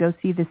basically can go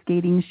see the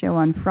skating show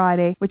on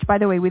Friday, which, by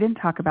the way, we didn't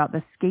talk about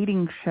the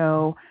skating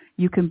show.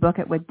 You can book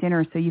it with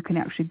dinner, so you can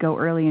actually go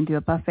early and do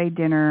a buffet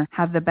dinner,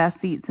 have the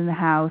best seats in the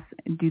house,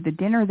 do the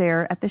dinner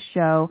there at the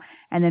show,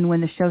 and then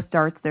when the show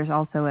starts, there's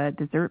also a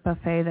dessert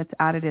buffet that's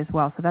added as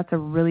well. So that's a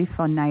really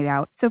fun night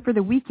out. So for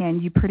the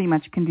weekend, you pretty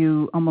much can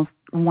do almost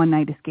one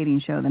night of skating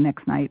show the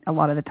next night. A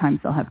lot of the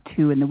times they'll have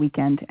 2 in the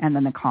weekend, and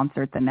then the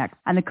concert the next.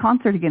 And the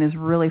concert, again, is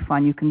really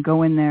fun. You can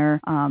go in there.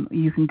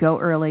 You can go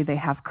early. They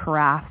have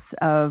carafes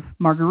of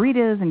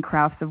margaritas and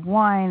carafes of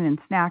wine and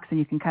snacks, and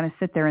you can kind of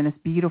sit there in this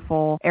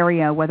beautiful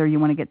area, whether you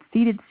want to get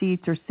seated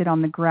seats or sit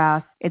on the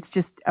grass. It's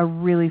just a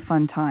really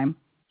fun time.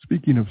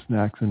 Speaking of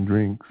snacks and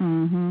drinks,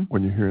 when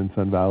you're here in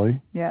Sun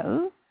Valley,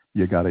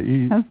 you got to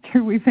eat. That's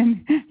true. We've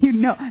been,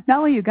 not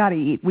only you got to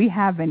eat, we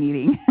have been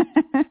eating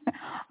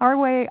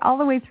all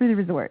the way through the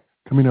resort.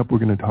 Coming up, we're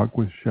going to talk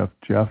with Chef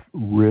Jeff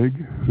Rigg,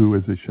 who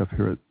is a chef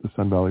here at the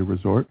Sun Valley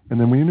Resort. And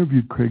then we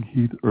interviewed Craig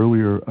Heath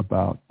earlier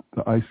about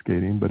the ice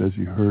skating, but as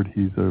you heard,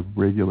 he's a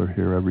regular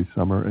here every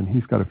summer, and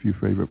he's got a few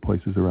favorite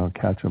places around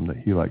Ketchum that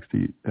he likes to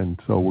eat. And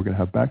so we're going to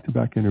have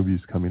back-to-back interviews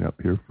coming up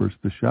here. First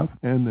the chef,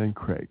 and then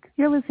Craig.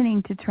 You're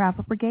listening to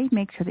Travel Brigade.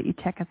 Make sure that you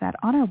check us out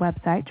on our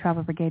website,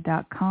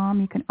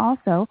 travelbrigade.com. You can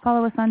also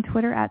follow us on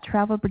Twitter at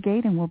Travel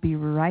Brigade, and we'll be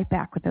right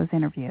back with those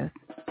interviews.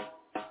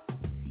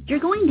 You're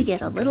going to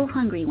get a little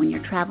hungry when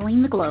you're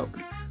traveling the globe.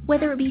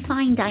 Whether it be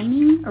fine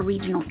dining, a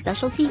regional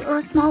specialty, or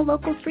a small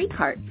local street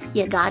cart,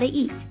 you gotta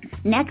eat.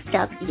 Next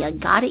up, you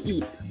gotta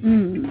eat.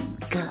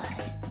 Good.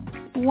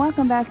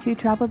 Welcome back to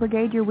Travel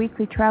Brigade, your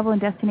weekly travel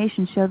and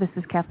destination show. This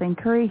is Kathleen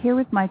Curry here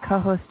with my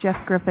co-host Jeff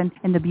Griffin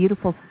in the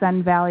beautiful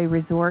Sun Valley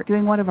Resort,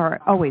 doing one of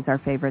always our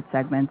favorite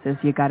segments is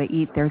You Gotta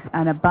Eat. There's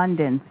an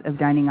abundance of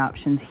dining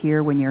options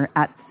here when you're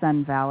at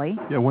Sun Valley.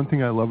 Yeah, one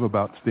thing I love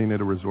about staying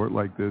at a resort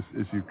like this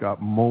is you've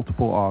got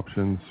multiple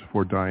options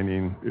for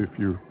dining. If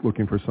you're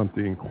looking for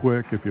something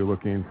quick, if you're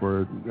looking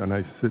for a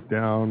nice sit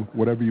down,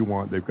 whatever you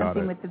want, they've got it.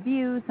 Something with the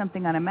view,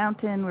 something on a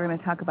mountain. We're going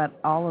to talk about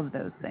all of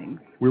those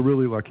things. We're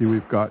really lucky.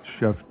 We've got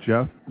Chef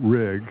Jeff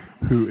Rigg,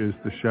 who is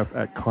the chef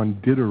at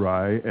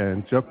Konditorei.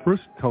 And Jeff,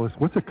 first tell us,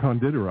 what's a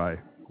konditorei?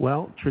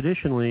 Well,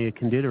 traditionally, a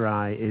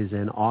Konditorei is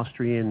an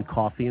Austrian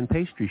coffee and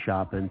pastry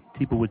shop, and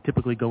people would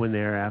typically go in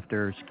there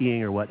after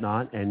skiing or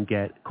whatnot and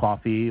get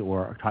coffee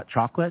or hot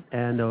chocolate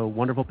and a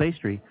wonderful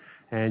pastry.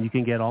 And you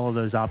can get all of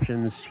those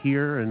options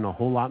here and a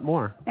whole lot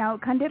more. Now,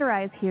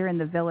 Konditorei is here in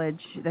the village.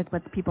 That's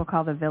what people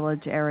call the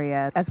village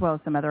area, as well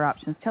as some other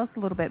options. Tell us a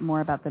little bit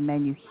more about the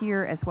menu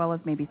here, as well as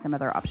maybe some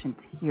other options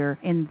here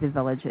in the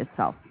village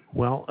itself.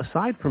 Well,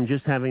 aside from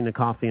just having the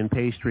coffee and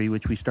pastry,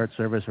 which we start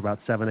service about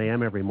 7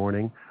 a.m. every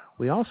morning,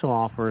 we also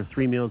offer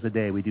 3 meals a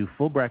day. We do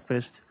full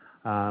breakfast,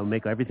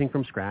 make everything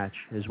from scratch,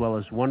 as well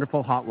as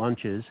wonderful hot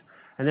lunches.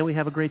 And then we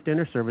have a great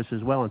dinner service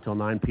as well until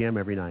 9 p.m.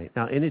 every night.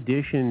 Now, in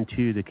addition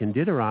to the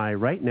Konditorei,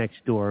 right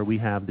next door, we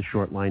have the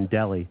Short Line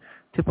Deli.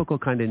 Typical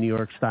kind of New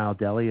York-style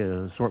deli,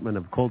 an assortment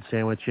of cold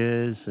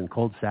sandwiches and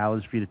cold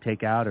salads for you to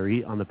take out or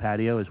eat on the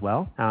patio as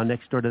well.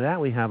 Next door to that,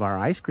 we have our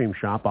ice cream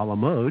shop, a la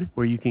mode,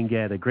 where you can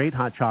get a great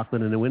hot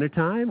chocolate in the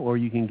wintertime, or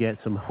you can get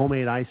some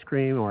homemade ice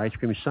cream or ice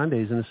cream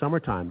sundaes in the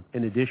summertime.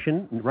 In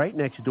addition, right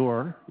next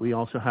door, we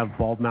also have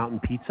Bald Mountain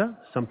Pizza,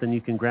 something you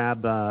can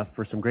grab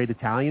for some great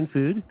Italian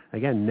food.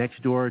 Again,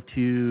 next door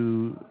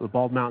to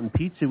Bald Mountain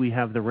Pizza, we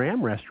have the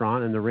Ram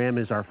restaurant, and the Ram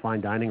is our fine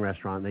dining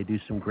restaurant. They do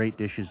some great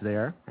dishes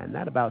there, and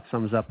that about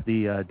sums up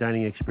the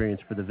dining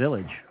experience for the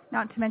village.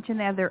 Not to mention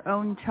they have their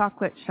own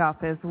chocolate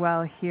shop as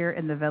well here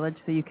in the village,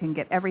 so you can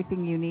get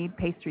everything you need,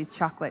 pastries,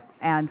 chocolate,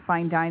 and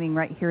fine dining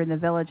right here in the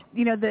village.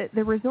 You know,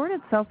 the resort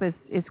itself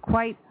is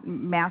quite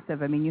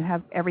massive. I mean, you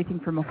have everything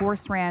from a horse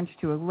ranch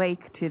to a lake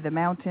to the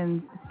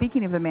mountains.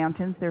 Speaking of the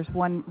mountains, there's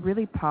one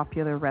really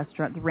popular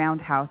restaurant, the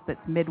Roundhouse, that's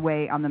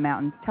midway on the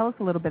mountains. Tell us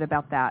a little bit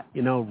about that.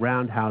 You know,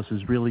 Roundhouse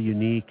is really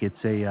unique. It's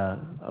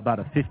about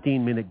a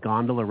 15-minute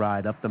gondola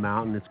ride up the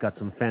mountain. It's got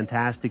some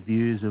fantastic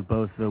views of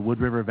both the Wood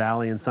River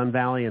Valley and Sun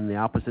Valley, and the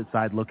opposite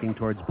side looking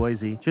towards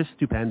Boise. Just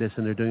stupendous,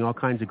 and they're doing all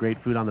kinds of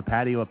great food on the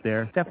patio up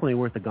there. Definitely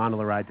worth a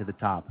gondola ride to the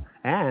top.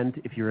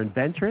 And if you're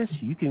adventurous,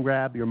 you can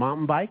grab your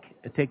mountain bike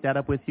and take that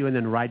up with you and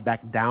then ride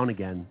back down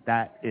again.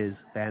 That is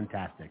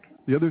fantastic.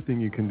 The other thing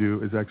you can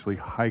do is actually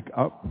hike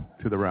up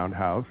to the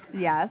Roundhouse.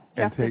 Yes,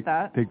 and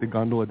take the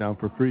gondola down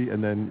for free,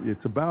 and then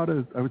it's about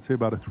a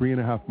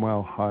 3.5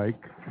 mile hike.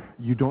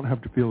 You don't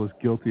have to feel as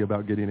guilty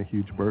about getting a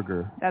huge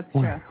burger. That's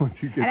true. Once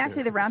you get and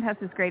actually, there. the Roundhouse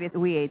is great.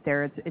 We ate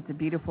there. It's a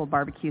beautiful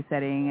barbecue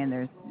setting, and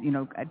there's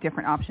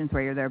different options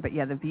where you're there. But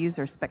yeah, the views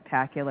are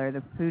spectacular.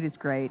 The food is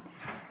great,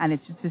 and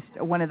it's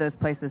just one of those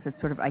places that's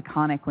sort of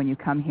iconic when you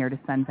come here to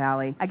Sun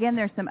Valley. Again,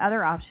 there's some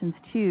other options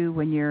too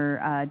when you're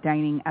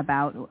dining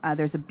about.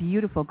 There's a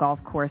beautiful golf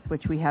course,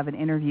 which we have an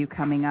interview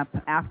coming up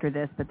after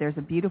this. But there's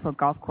a beautiful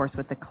golf course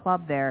with the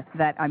club there.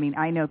 That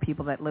I know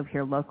people that live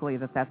here locally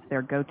that's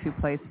their go-to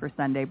place for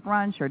Sunday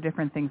brunch or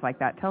different things like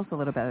that. Tell us a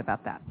little bit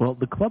about that. Well,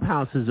 the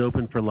clubhouse is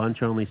open for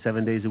lunch only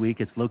 7 days a week.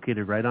 It's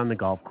located right on the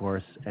golf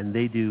course, and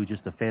they do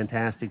just a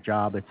fantastic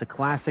job. It's a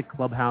classic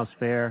clubhouse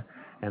fare,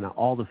 and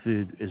all the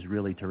food is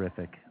really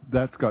terrific.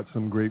 That's got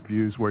some great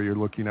views where you're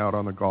looking out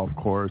on the golf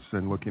course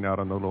and looking out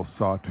on the little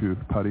sawtooth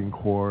putting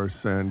course,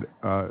 and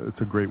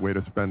it's a great way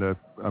to spend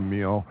a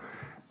meal.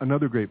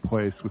 Another great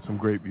place with some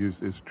great views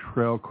is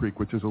Trail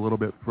Creek, which is a little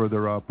bit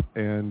further up,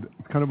 and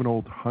it's kind of an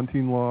old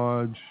hunting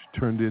lodge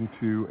turned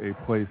into a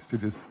place to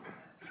just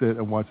sit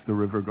and watch the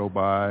river go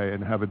by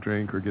and have a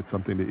drink or get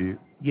something to eat.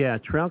 Yeah,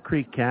 Trail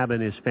Creek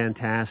Cabin is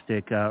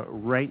fantastic.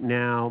 Right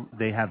now,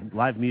 they have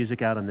live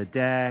music out on the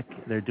deck.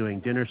 They're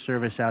doing dinner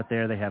service out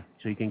there.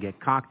 So you can get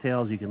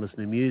cocktails, you can listen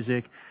to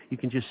music, you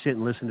can just sit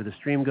and listen to the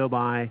stream go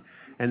by,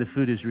 and the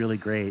food is really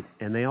great.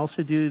 And they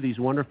also do these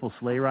wonderful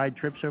sleigh ride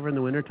trips over in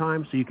the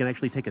wintertime, so you can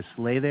actually take a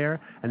sleigh there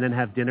and then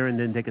have dinner and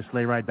then take a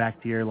sleigh ride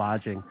back to your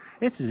lodging.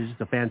 It's just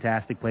a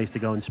fantastic place to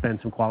go and spend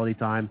some quality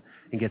time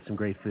and get some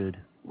great food.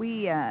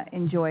 We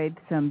enjoyed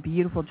some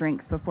beautiful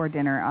drinks before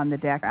dinner on the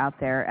deck out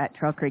there at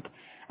Trail Creek.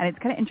 And it's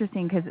kind of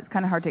interesting because it's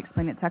kind of hard to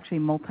explain. It's actually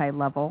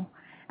multi-level.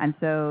 And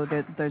so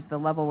there's the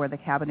level where the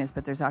cabin is,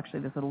 but there's actually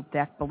this little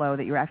deck below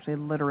that you're actually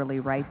literally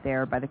right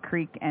there by the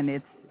creek. And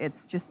it's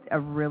just the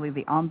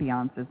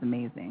ambiance is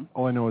amazing.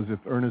 All I know is if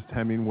Ernest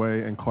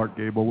Hemingway and Clark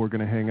Gable were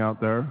going to hang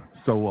out there,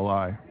 so will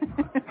I.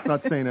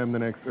 Not saying I'm the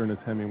next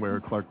Ernest Hemingway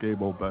or Clark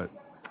Gable, but...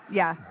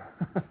 Yeah.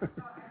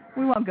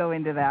 We won't go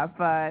into that,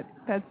 but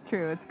that's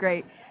true. It's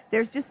great.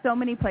 There's just so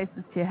many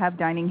places to have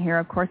dining here.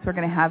 Of course, we're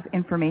going to have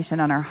information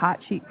on our hot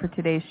sheet for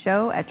today's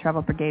show at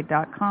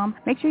travelbrigade.com.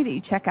 Make sure that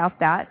you check out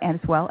that, as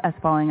well as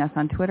following us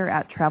on Twitter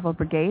at Travel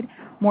Brigade.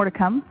 More to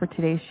come for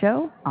today's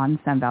show on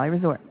Sun Valley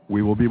Resort.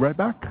 We will be right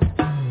back.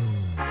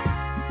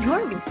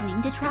 You're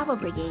listening to Travel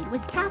Brigade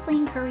with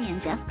Kathleen Curry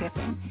and Jeff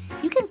Griffin.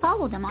 You can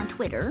follow them on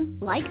Twitter,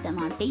 like them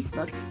on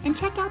Facebook, and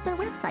check out their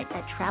website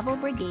at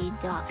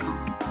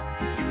travelbrigade.com.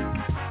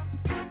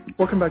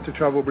 Welcome back to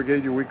Travel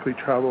Brigade, your weekly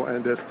travel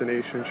and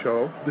destination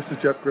show. This is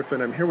Jeff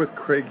Griffin. I'm here with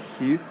Craig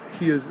Heath.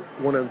 He is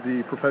one of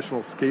the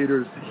professional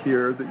skaters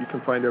here that you can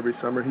find every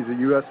summer. He's a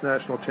U.S.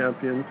 national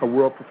champion, a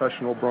world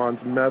professional bronze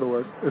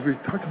medalist. As we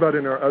talked about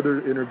in our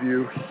other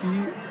interview,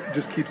 he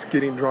just keeps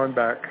getting drawn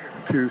back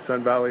to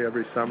Sun Valley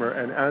every summer,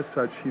 and as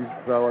such, he's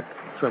developed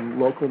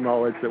some local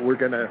knowledge that we're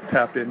going to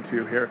tap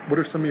into here. What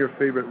are some of your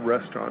favorite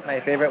restaurants?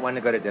 My favorite one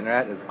to go to dinner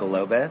at is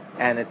Globus,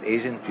 and it's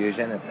Asian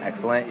fusion. It's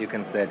excellent. You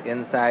can sit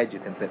inside, you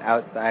can sit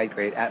outside,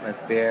 great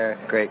atmosphere,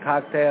 great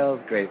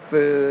cocktails, great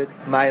food.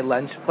 My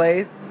lunch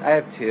place, I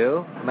have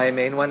two. My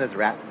main one is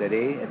Wrap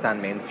City. It's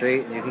on Main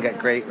Street, and you can get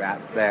great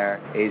wraps there,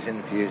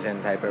 Asian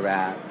fusion type of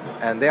wraps.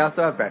 And they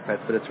also have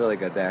breakfast, but it's really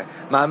good there.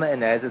 Mama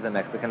Inez is a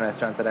Mexican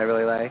restaurant that I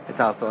really like. It's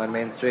also on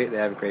Main Street. They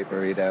have great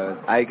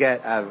burritos. I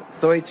get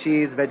soy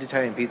cheese,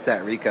 vegetarian pizza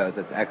at Rico's.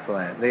 It's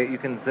excellent. You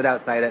can sit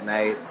outside at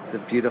night.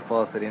 It's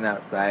beautiful sitting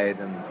outside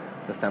in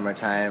the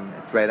summertime.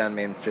 It's right on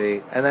Main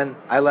Street. And then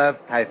I love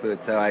Thai food,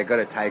 so I go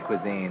to Thai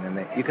Cuisine, and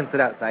you can sit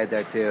outside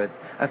there too. It's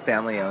a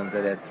family owns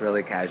it. It's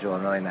really casual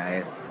and really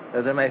nice.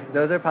 Those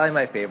are probably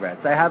my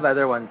favorites. I have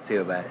other ones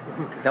too, but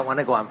don't want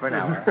to go on for an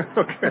hour.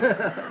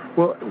 Okay.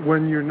 Well,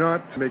 when you're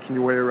not making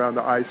your way around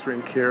the ice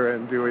rink here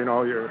and doing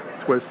all your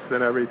twists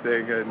and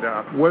everything,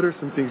 and what are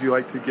some things you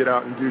like to get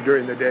out and do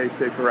during the day,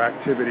 say for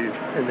activities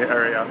in the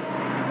area?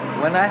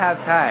 When I have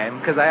time,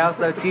 because I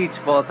also teach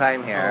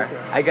full-time here,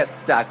 I get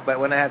stuck, but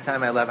when I have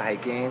time, I love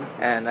hiking,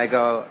 and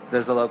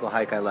there's a local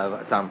hike I love.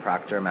 It's on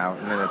Proctor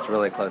Mountain, and it's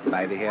really close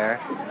by to here.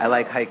 I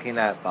like hiking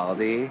at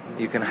Baldy.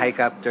 You can hike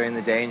up during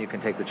the day, and you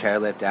can take the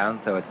chairlift down,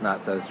 so it's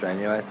not so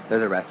strenuous.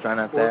 There's a restaurant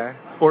up there.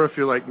 Or if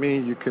you're like me,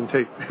 you can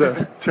take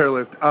the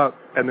chairlift up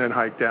and then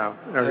hike down.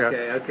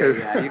 Okay,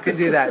 yeah, you can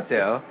do that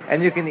too.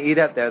 And you can eat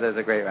up there. There's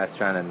a great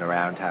restaurant in the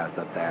Roundhouse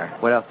up there.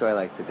 What else do I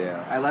like to do?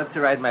 I love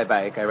to ride my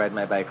bike. I ride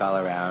my bike all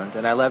around.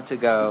 And I love to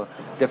go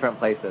different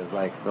places.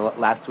 Like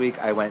last week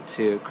I went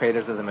to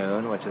Craters of the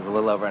Moon, which is a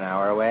little over an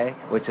hour away,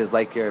 which is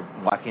like you're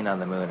walking on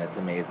the moon. It's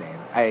amazing.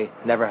 I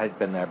never had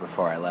been there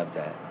before. I loved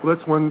it. Well,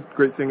 that's one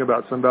great thing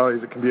about Sun Valley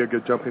is it can be a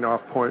good jumping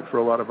off point for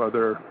a lot of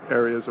other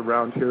areas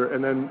around here.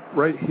 And then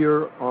right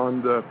here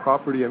on the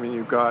property, I mean,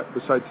 you've got,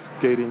 besides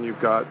skating, you've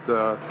got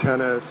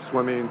tennis,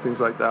 swimming, things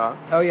like that.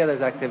 Oh yeah,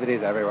 there's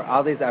activities everywhere.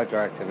 All these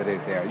outdoor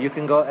activities here. You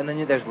can go, and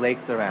then there's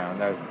lakes around.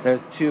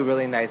 There's two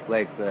really nice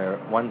lakes that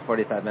are, one's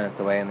 45 minutes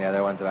away and the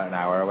other one's about an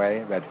hour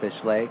away,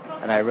 Redfish Lake,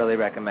 and I really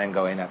recommend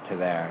going up to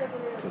there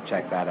to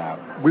check that out.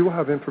 We will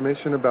have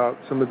information about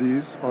some of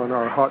these on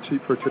our hot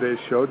sheet for today's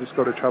show. Just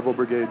go to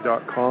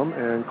travelbrigade.com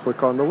and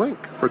click on the link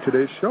for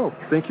today's show.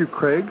 Thank you,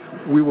 Craig.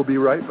 We will be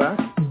right back.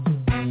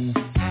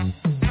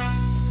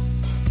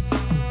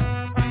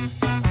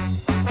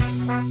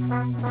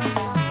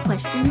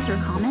 Questions or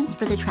comments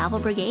for the Travel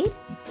Brigade?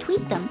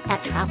 Tweet them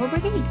at Travel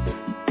Brigade.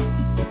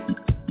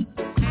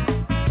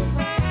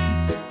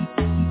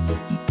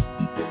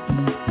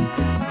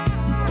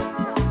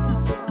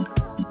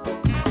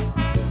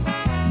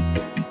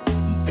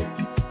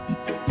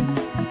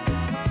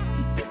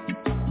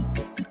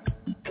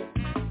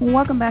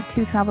 Welcome back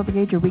to Travel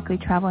Brigade, your weekly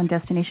travel and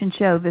destination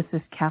show. This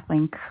is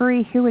Kathleen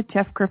Curry here with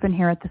Jeff Griffin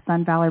here at the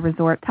Sun Valley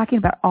Resort, talking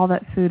about all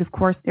that food. Of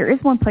course, there is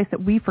one place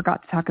that we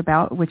forgot to talk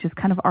about, which is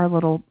kind of our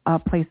little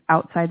place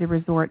outside the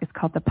resort. It's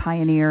called the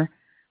Pioneer,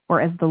 or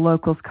as the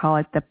locals call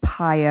it, the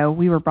Pio.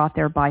 We were brought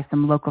there by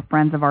some local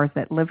friends of ours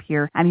that live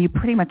here, and you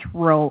pretty much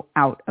roll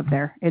out of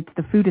there.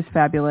 The food is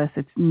fabulous.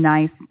 It's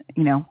nice,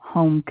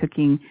 home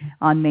cooking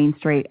on Main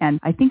Street, and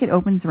I think it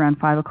opens around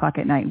 5 o'clock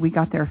at night. We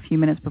got there a few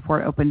minutes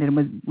before it opened,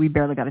 and we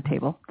barely got a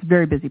table. It's a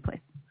very busy place.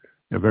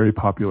 A very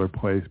popular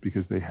place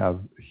because they have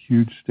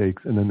huge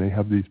steaks, and then they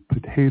have these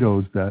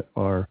potatoes that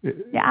are...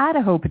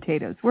 Idaho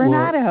potatoes. We're in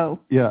Idaho.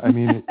 Yeah, I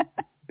mean...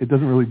 It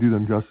doesn't really do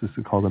them justice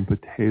to call them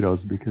potatoes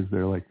because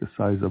they're like the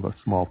size of a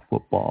small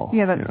football.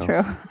 Yeah, that's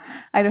true.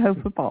 Idaho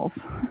footballs.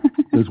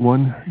 There's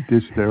one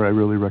dish there I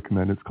really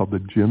recommend. It's called the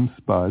Jim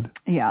Spud.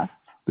 Yes.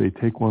 They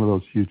take one of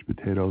those huge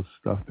potatoes,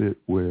 stuff it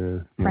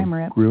with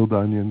rib, grilled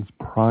onions,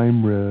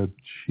 prime rib,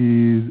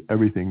 cheese,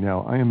 everything.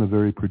 Now, I am a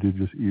very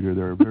prodigious eater.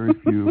 There are very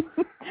few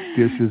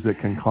dishes that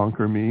can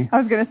conquer me.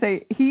 I was going to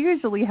say, he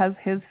usually has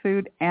his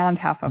food and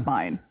half of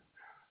mine.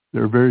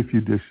 There are very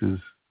few dishes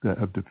that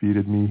have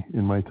defeated me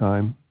in my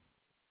time.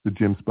 The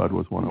Jim Spud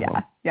was one of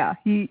them. Yeah.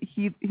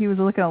 He was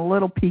looking a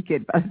little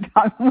peaked by the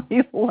time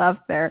we left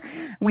there.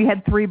 We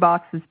had 3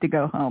 boxes to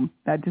go home.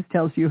 That just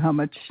tells you how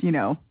much,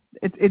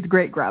 it's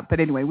great grub.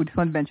 But anyway, we just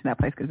wanted to mention that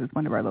place because it's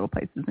one of our little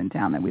places in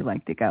town that we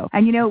like to go.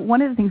 And,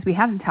 one of the things we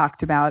haven't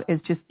talked about is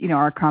just,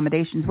 our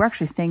accommodations. We're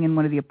actually staying in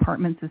one of the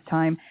apartments this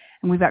time.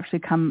 And we've actually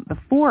come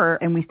before,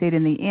 and we stayed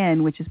in the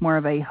inn, which is more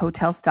of a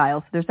hotel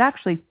style. So there's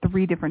actually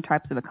 3 different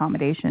types of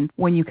accommodation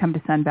when you come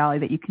to Sun Valley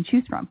that you can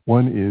choose from.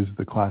 One is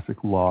the classic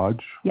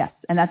lodge. Yes,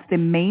 and that's the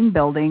main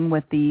building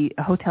with the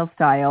hotel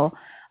style.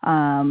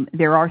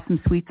 There are some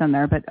suites on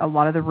there, but a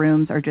lot of the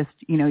rooms are just,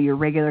 your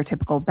regular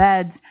typical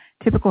beds,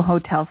 typical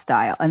hotel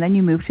style. And then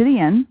you move to the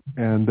inn.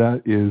 And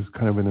that is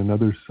kind of in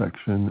another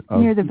section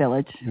of near the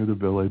village. Near the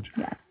village.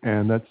 Yes.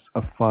 And that's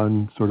a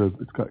fun sort of,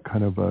 it's got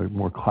kind of a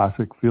more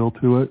classic feel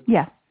to it.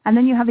 Yes. And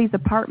then you have these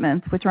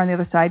apartments, which are on the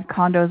other side,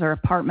 condos or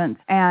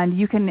apartments, and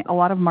a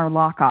lot of them are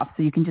lock-off,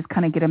 so you can just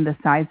kind of get them the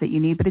size that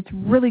you need. But it's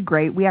really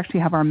great. We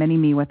actually have our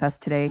mini-me with us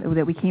today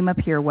that we came up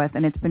here with,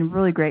 and it's been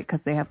really great because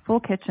they have full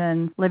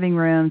kitchens, living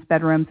rooms,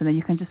 bedrooms, and then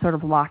you can just sort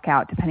of lock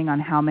out depending on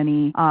how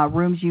many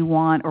rooms you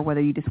want or whether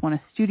you just want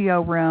a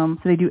studio room.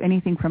 So they do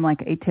anything from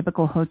like a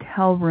typical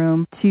hotel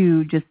room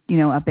to just,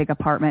 a big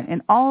apartment.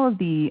 And all of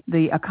the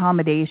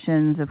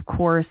accommodations, of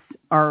course,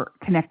 are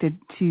connected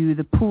to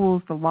the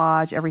pools, the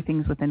lodge,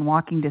 everything's within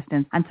walking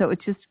distance. And so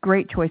it's just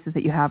great choices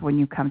that you have when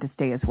you come to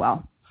stay as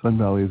well. Sun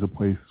Valley is a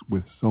place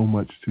with so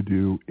much to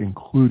do,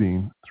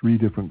 including 3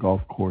 different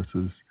golf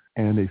courses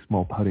and a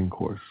small putting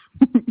course.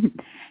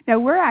 Now,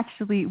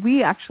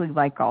 we actually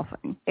like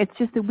golfing. It's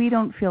just that we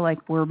don't feel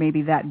like we're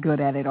maybe that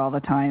good at it all the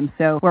time.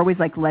 So we're always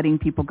like letting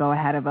people go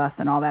ahead of us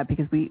and all that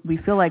because we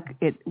feel like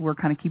we're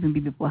kind of keeping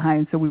people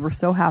behind. So we were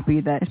so happy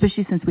that,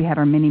 especially since we had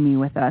our mini-me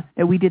with us,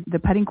 that we did the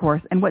putting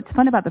course. And what's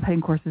fun about the putting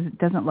course is it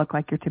doesn't look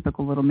like your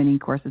typical little mini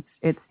course.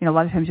 It's a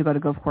lot of times you go to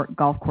golf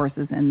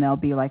courses and there'll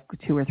be like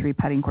 2 or 3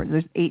 putting courses.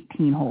 There's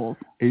 18 holes.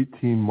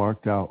 18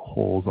 marked out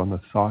holes on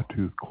the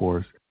Sawtooth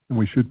course. And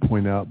we should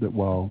point out that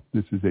while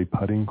this is a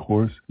putting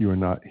course, you are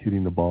not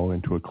hitting the ball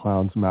into a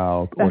clown's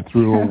mouth or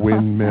through a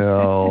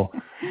windmill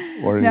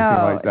or anything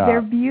like that. No,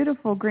 they're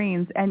beautiful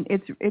greens, and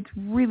it's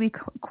really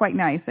quite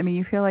nice. I mean,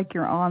 you feel like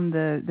you're on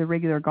the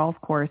regular golf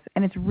course,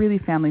 and it's really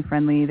family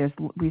friendly.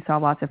 We saw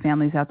lots of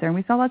families out there, and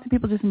we saw lots of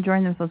people just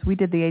enjoying themselves. We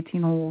did the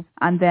 18 holes,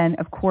 and then,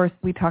 of course,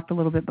 we talked a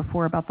little bit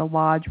before about the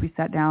lodge. We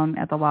sat down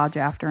at the lodge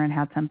after and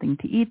had something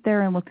to eat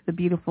there and looked at the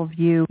beautiful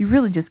view. You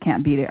really just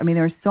can't beat it. I mean,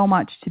 there's so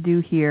much to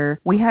do here.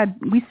 We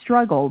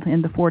struggled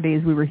in the 4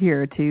 days we were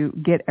here to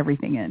get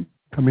everything in.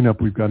 Coming up,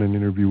 we've got an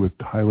interview with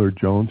Tyler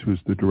Jones, who's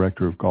the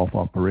Director of Golf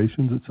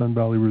Operations at Sun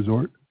Valley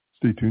Resort.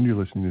 Stay tuned. You're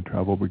listening to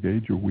Travel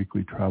Brigade, your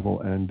weekly travel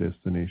and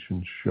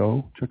destination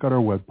show. Check out our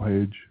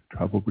webpage,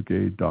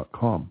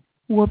 travelbrigade.com.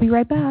 We'll be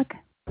right back.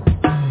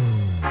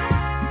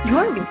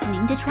 You're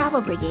listening to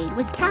Travel Brigade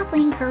with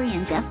Kathleen Curry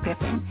and Jeff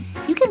Griffin.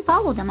 You can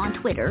follow them on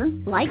Twitter,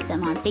 like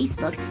them on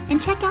Facebook, and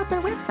check out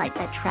their website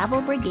at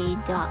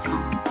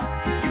travelbrigade.com.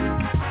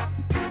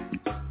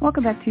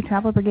 Welcome back to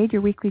Travel Brigade,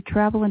 your weekly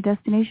travel and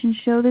destination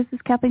show. This is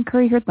Kathleen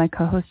Curry here with my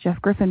co-host Jeff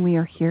Griffin. We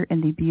are here in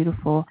the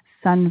beautiful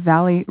Sun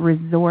Valley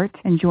Resort,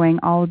 enjoying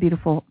all the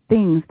beautiful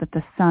things that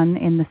the sun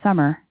in the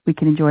summer we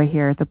can enjoy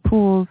here. The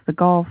pools, the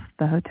golf,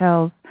 the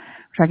hotels.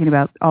 We're talking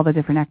about all the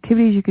different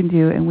activities you can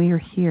do, and we are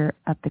here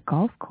at the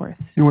golf course.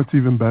 You know what's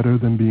even better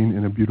than being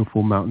in a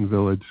beautiful mountain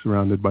village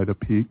surrounded by the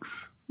peaks?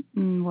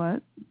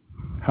 What?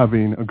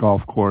 Having a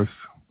golf course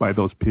by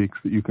those peaks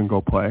that you can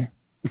go play.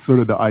 It's sort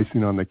of the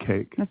icing on the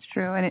cake. That's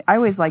true. And I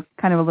always like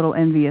kind of a little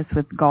envious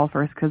with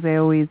golfers because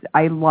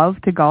I love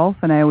to golf,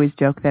 and I always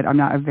joke that I'm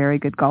not a very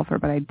good golfer,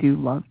 but I do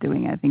love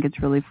doing it. I think it's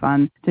really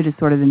fun to just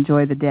sort of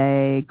enjoy the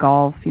day,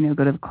 golf,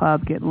 go to the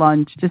club, get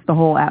lunch, just the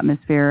whole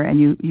atmosphere. And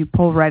you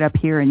pull right up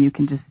here and you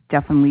can just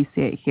definitely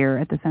see it here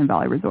at the Sun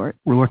Valley Resort.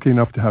 We're lucky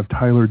enough to have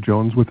Tyler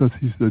Jones with us.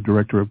 He's the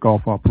Director of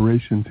Golf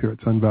Operations here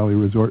at Sun Valley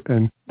Resort.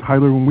 And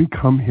Tyler, when we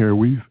come here,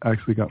 we've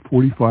actually got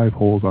 45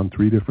 holes on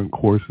 3 different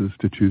courses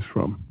to choose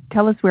from.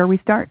 Tell us where we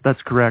start.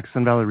 That's correct.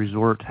 Sun Valley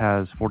Resort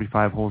has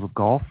 45 holes of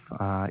golf,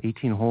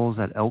 18 holes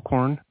at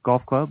Elkhorn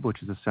Golf Club,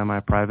 which is a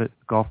semi-private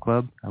golf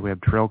club. We have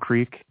Trail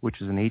Creek,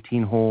 which is an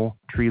 18-hole,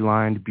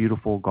 tree-lined,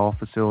 beautiful golf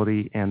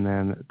facility, and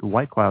then the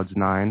White Clouds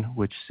 9,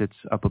 which sits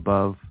up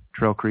above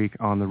Trail Creek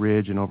on the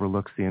ridge and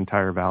overlooks the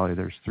entire valley.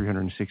 There's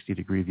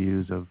 360-degree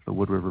views of the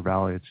Wood River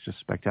Valley. It's just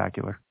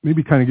spectacular.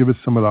 Maybe kind of give us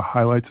some of the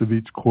highlights of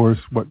each course,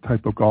 what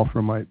type of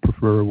golfer might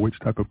prefer which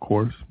type of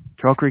course.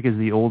 Trail Creek is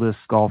the oldest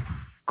golf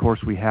course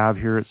we have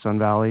here at Sun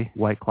Valley.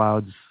 White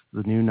Clouds,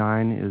 the new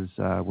 9,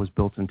 was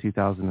built in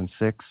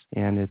 2006,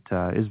 and it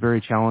is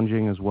very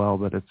challenging as well.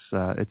 But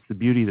it's the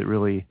beauty that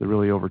really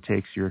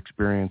overtakes your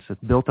experience.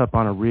 It's built up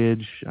on a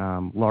ridge,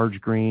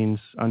 large greens,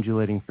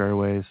 undulating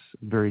fairways,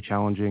 very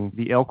challenging.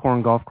 The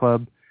Elkhorn Golf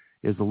Club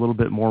is a little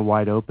bit more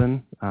wide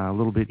open, a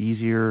little bit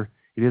easier.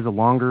 It is a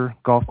longer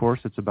golf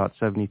course. It's about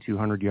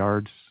 7,200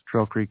 yards.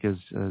 Trail Creek is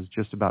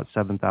just about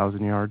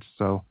 7,000 yards.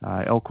 So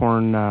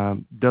Elkhorn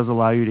does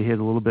allow you to hit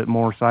a little bit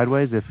more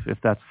sideways if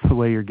that's the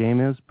way your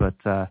game is. But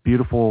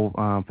beautiful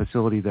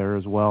facility there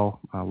as well.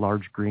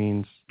 Large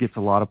greens. Gets a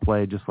lot of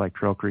play just like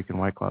Trail Creek and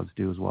White Clouds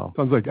do as well.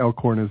 Sounds like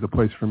Elkhorn is the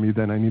place for me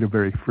then. I need a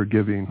very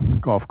forgiving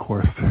golf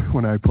course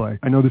when I play.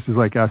 I know this is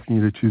like asking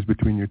you to choose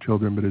between your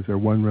children, but is there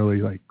one really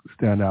like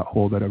standout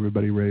hole that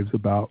everybody raves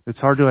about? It's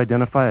hard to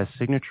identify a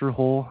signature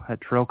hole at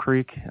Trail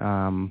Creek.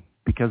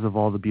 Because of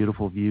all the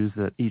beautiful views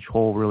that each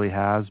hole really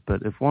has.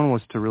 But if one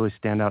was to really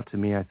stand out to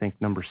me, I think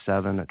number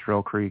 7 at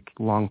Trail Creek,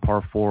 long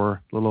par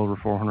 4, a little over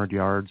 400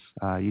 yards.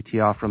 You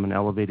tee off from an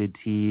elevated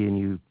tee,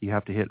 and you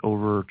have to hit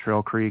over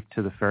Trail Creek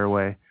to the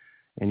fairway.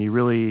 And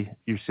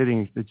you're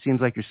sitting, it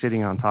seems like you're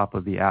sitting on top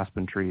of the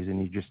aspen trees,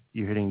 and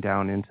you're hitting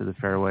down into the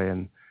fairway,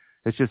 and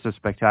it's just a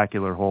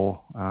spectacular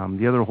hole.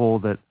 The other hole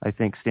that I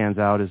think stands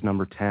out is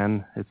number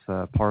 10. It's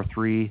a par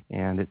 3,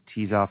 and it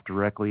tees off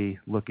directly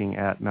looking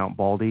at Mount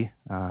Baldy.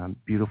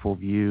 Beautiful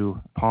view,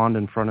 pond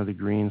in front of the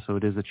green, so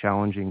it is a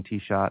challenging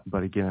tee shot,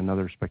 but again,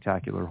 another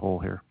spectacular hole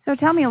here. So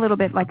tell me a little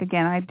bit, like,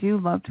 again, I do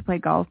love to play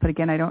golf, but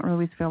again, I don't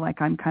always feel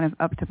like I'm kind of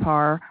up to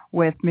par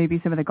with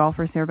maybe some of the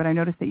golfers there, but I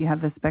noticed that you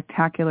have this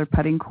spectacular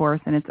putting course,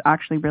 and it's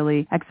actually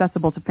really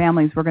accessible to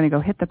families. We're going to go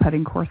hit the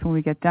putting course when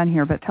we get done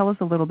here, but tell us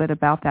a little bit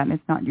about that, and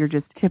it's not your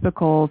just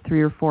typical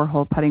 3 or 4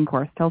 hole putting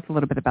course. Tell us a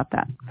little bit about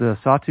that. The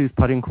Sawtooth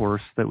putting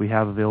course that we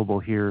have available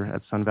here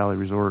at Sun Valley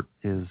Resort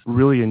is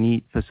really a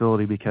neat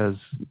facility because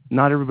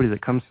not everybody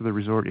that comes to the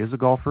resort is a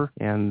golfer,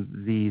 and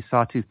the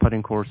Sawtooth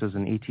putting course is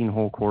an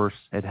 18-hole course.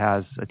 It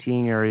has a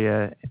teeing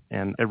area,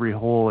 and every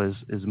hole is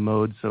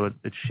mowed, so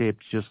it's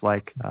shaped just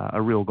like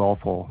a real golf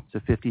hole. It's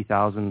a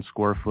 50,000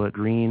 square foot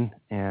green,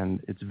 and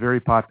it's very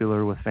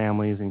popular with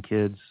families and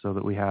kids, so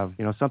that we have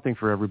something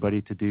for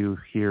everybody to do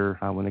here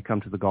when they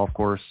come to the golf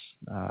course.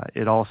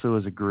 It also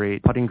is a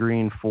great putting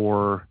green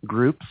for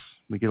groups.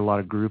 We get a lot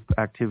of group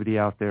activity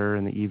out there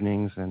in the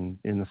evenings, and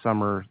in the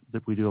summer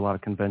that we do a lot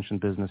of convention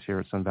business here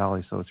at Sun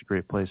Valley, so it's a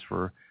great place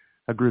for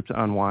a group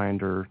to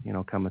unwind or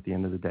come at the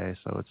end of the day.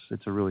 So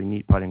it's a really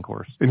neat putting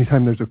course.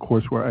 Anytime there's a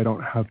course where I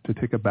don't have to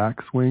take a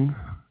backswing,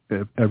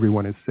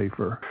 everyone is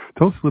safer.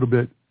 Tell us a little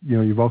bit.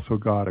 You've also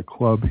got a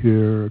club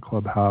here, a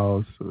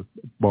clubhouse, a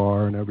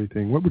bar, and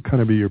everything. What would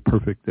kind of be your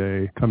perfect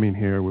day coming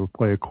here? We'll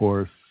play a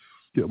course,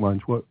 get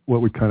lunch. What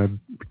would kind of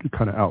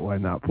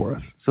outline that for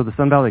us? So the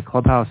Sun Valley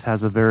Clubhouse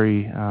has a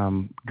very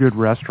good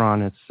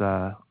restaurant. It's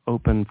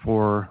open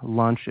for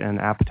lunch and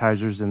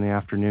appetizers in the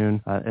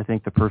afternoon. I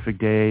think the perfect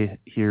day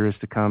here is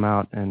to come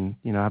out and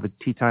have a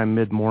tea time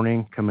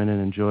mid-morning, come in and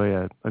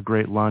enjoy a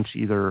great lunch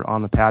either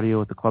on the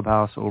patio at the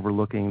clubhouse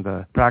overlooking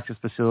the practice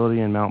facility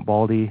in Mount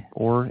Baldy,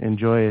 or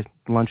enjoy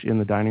lunch in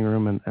the dining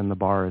room and the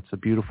bar. It's a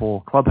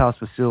beautiful clubhouse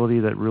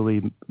facility that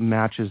really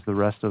matches the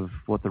rest of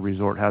what the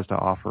resort has to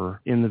offer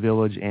in the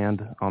village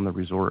and on the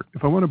resort.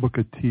 If I want to book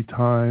a tea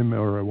time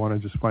or I want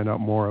to just find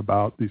out more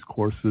about these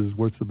courses,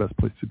 where's the best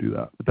place to do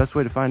that? The best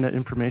way to find that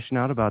information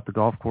out about the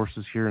golf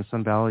courses here in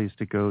Sun Valley is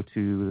to go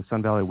to the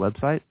Sun Valley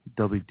website,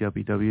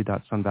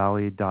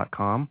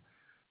 www.sunvalley.com,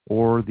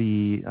 or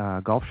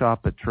the golf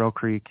shop at Trail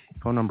Creek.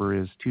 Phone number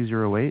is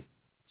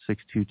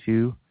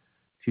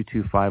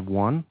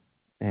 208-622-2251.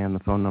 And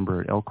the phone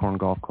number at Elkhorn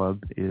Golf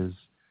Club is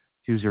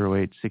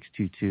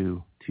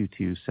 208-622-2271.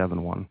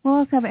 We'll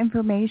also have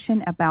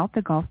information about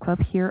the golf club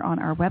here on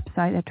our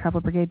website at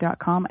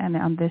travelbrigade.com and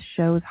on this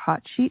show's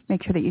hot sheet.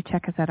 Make sure that you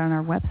check us out on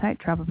our website,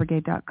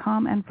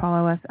 travelbrigade.com, and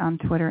follow us on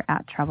Twitter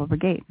at Travel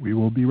Brigade. We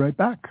will be right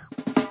back.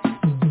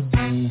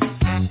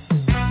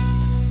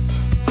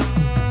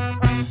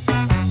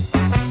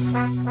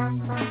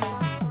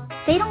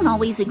 They don't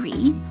always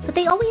agree, but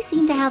they always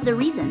seem to have their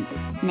reasons.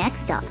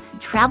 Next up,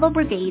 Travel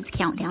Brigade's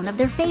countdown of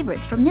their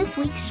favorites from this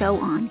week's show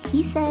on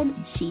He Said,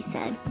 She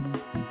Said.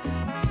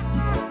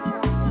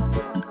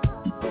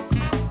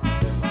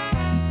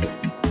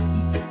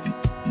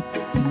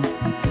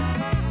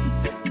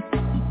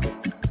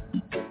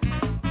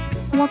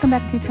 Welcome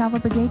back to Travel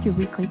Brigade, your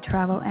weekly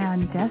travel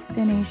and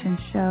destination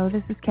show.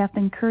 This is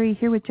Kathleen Curry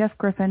here with Jeff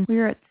Griffin. We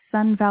are at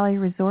Sun Valley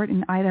Resort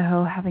in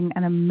Idaho having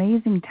an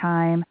amazing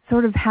time,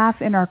 sort of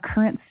half in our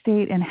current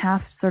state and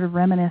half sort of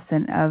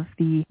reminiscent of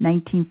the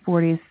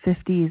 1940s,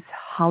 50s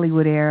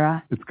Hollywood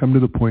era. It's come to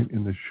the point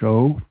in the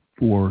show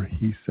for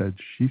He Said,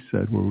 She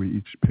Said, where we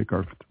each pick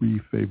our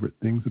 3 favorite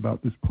things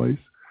about this place.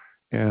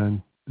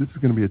 And this is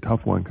going to be a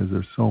tough one because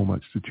there's so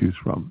much to choose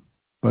from.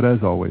 But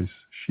as always,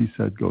 She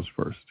Said goes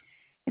first.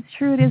 It's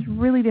true. It is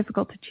really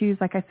difficult to choose.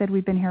 Like I said,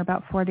 we've been here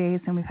about 4 days,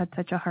 and we've had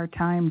such a hard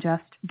time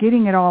just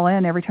getting it all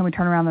in. Every time we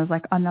turn around, there's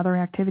like another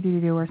activity to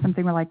do or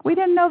something. We're like, we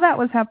didn't know that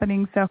was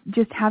happening. So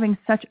just having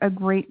such a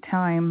great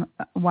time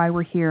while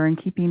we're here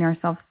and keeping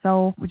ourselves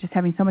we're just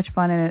having so much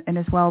fun. And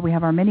as well, we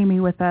have our mini-me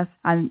with us.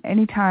 And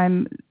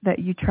anytime that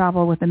you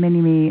travel with a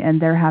mini-me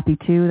and they're happy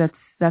too,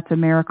 that's a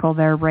miracle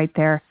there, right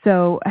there.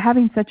 So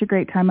having such a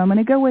great time. I'm going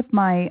to go with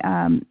my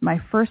my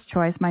first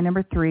choice, my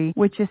number 3,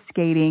 which is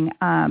skating.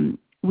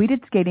 We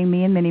did skating.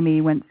 Me and Mini-Me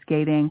went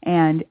skating.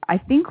 And I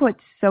think what's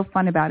so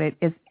fun about it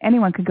is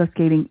anyone could go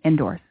skating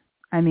indoors.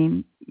 I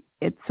mean,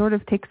 it sort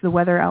of takes the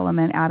weather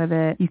element out of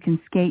it. You can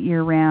skate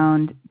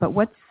year-round. But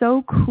what's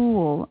so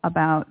cool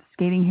about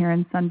skating here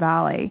in Sun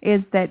Valley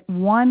is that,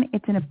 one,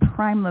 it's in a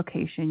prime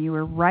location. You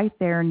are right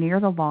there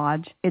near the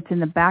lodge. It's in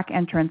the back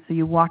entrance, so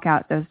you walk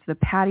out. There's the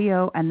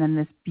patio and then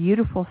this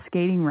beautiful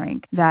skating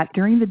rink that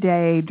during the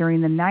day, during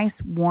the nice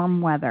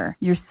warm weather,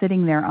 you're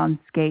sitting there on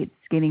skates,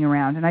 skating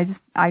around. And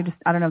I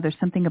don't know, there's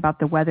something about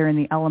the weather and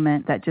the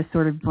element that just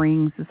sort of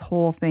brings this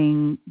whole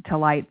thing to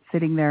light,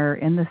 sitting there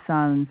in the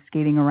sun,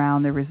 skating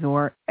around the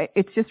resort.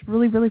 It's just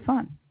really, really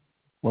fun.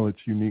 Well,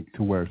 it's unique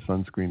to wear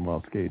sunscreen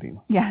while skating.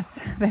 Yes,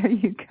 there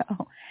you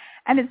go.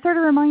 And it sort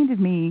of reminded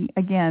me,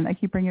 again, I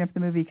keep bringing up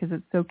the movie because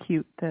it's so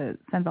cute, the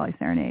Sun Valley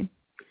Serenade.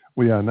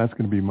 Well, yeah, and that's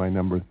going to be my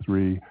number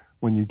 3.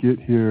 When you get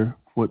here,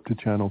 flip to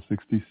channel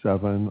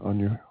 67 on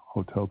your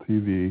Hotel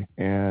TV,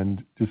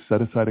 and just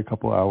set aside a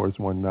couple hours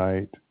one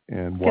night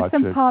and watch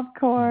Get some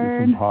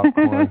popcorn.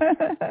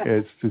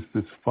 It's just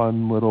this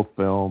fun little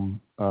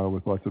film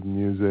with lots of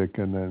music,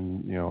 and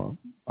then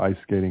ice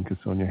skating. Because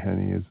Sonja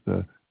Henie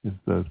is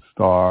the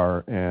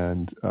star,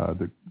 and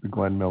the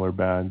Glenn Miller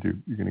Band.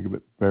 You're going to give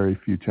it very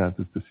few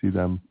chances to see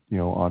them,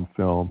 on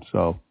film.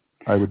 So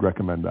I would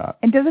recommend that.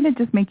 And doesn't it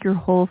just make your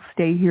whole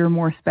stay here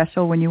more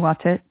special when you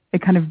watch it?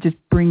 It kind of just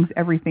brings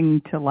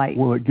everything to light.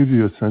 Well, it gives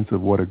you a sense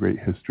of what a great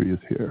history is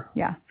here.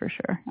 Yeah, for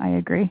sure. I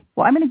agree.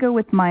 Well, I'm going to go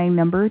with my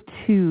number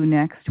 2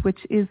 next, which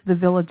is the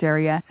Village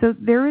area. So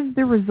there is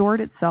the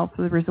resort itself,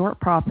 the resort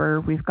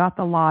proper. We've got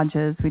the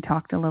lodges. We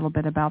talked a little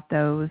bit about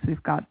those.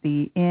 We've got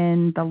the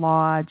inn, the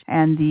lodge,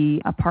 and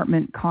the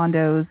apartment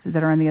condos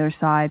that are on the other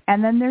side.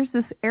 And then there's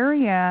this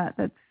area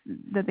that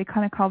they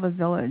kind of call the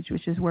Village,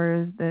 which is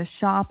where the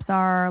shops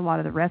are, a lot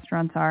of the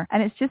restaurants are,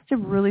 and it's just a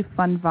really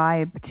fun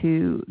vibe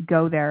to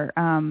go there.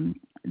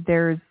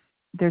 There's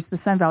the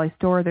Sun Valley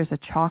store, there's a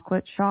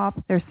chocolate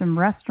shop, there's some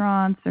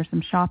restaurants, there's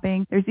some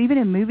shopping, there's even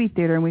a movie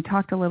theater, and we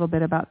talked a little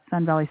bit about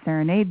Sun Valley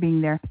Serenade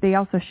being there. They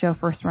also show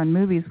first-run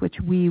movies, which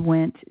we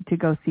went to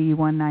go see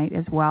one night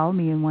as well,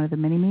 me and one of the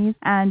mini-me's,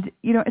 and,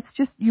 it's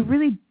just,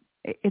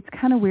 it's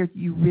kind of weird.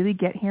 You really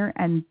get here,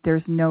 and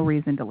there's no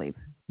reason to leave.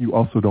 You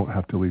also don't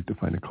have to leave to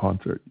find a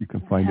concert. You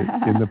can find it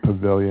in the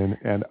pavilion.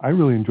 And I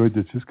really enjoyed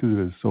this just because it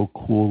is so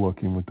cool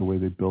looking with the way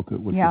they built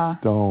it with the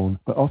stone.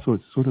 But also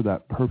it's sort of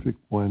that perfect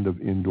blend of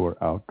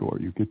indoor-outdoor.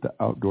 You get the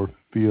outdoor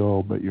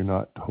feel, but you're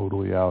not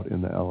totally out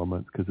in the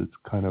elements because it's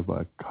kind of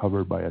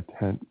covered by a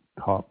tent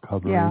top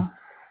covering. Yeah.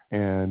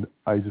 And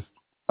I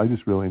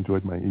just really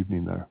enjoyed my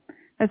evening there.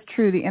 That's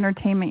true. The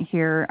entertainment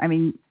here,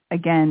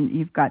 again,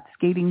 you've got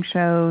skating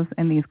shows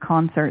and these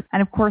concerts.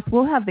 And, of course,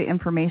 we'll have the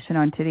information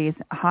on today's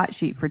hot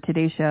sheet for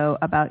today's show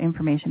about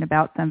information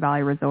about Sun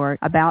Valley Resort,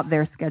 about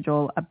their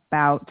schedule,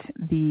 about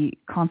the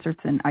concerts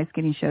and ice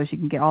skating shows. You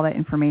can get all that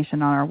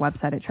information on our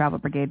website at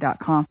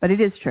travelbrigade.com. But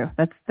it is true.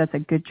 That's a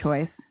good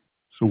choice.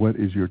 So what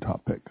is your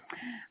top pick?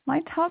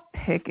 My top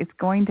pick is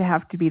going to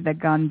have to be the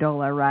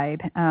gondola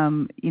ride.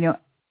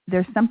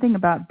 There's something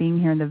about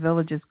being here in the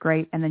Village is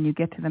great, and then you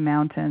get to the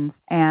mountains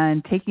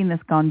and taking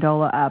this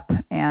gondola up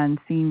and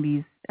seeing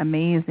these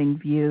amazing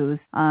views.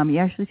 You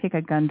actually take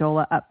a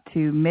gondola up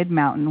to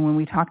Mid-Mountain when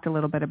we talked a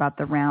little bit about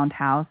the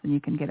Roundhouse, and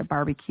you can get a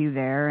barbecue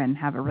there and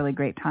have a really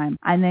great time.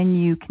 And then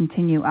you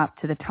continue up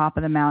to the top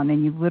of the mountain,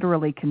 and you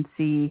literally can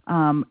see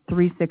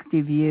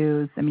 360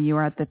 views. You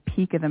are at the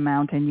peak of the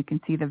mountain. You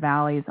can see the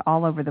valleys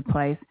all over the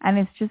place, and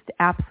it's just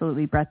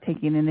absolutely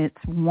breathtaking. And it's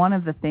one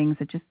of the things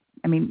that you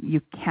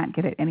can't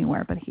get it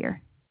anywhere but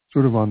here.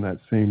 Sort of on that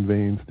same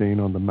vein, staying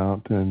on the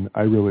mountain,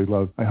 I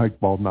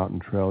hiked Bald Mountain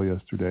Trail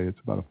yesterday. It's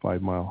about a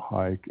 5-mile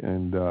hike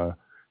and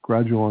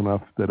gradual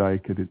enough that I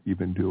could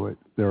even do it.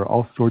 There are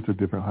all sorts of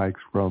different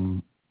hikes,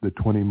 from the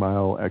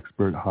 20-mile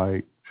expert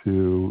hike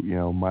to,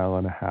 1.5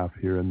 miles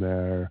here and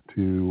there,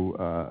 to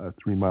a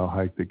 3-mile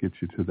hike that gets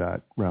you to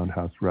that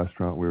Roundhouse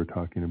restaurant we were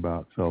talking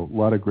about. So a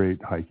lot of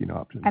great hiking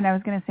options. And I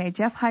was going to say,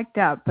 Jeff hiked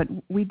up, but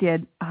we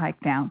did a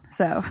hike down.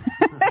 So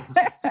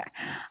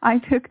I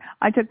took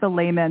the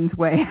layman's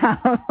way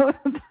out.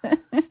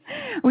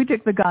 We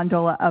took the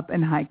gondola up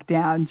and hiked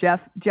down.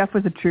 Jeff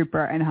was a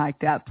trooper and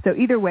hiked up. So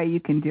either way, you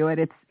can do it.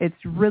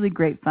 It's really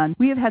great fun.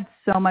 We have had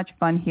so much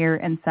fun here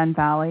in Sun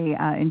Valley,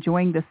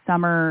 enjoying the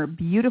summer,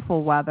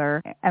 beautiful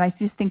weather. And I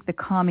just think the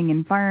calming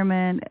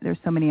environment, there's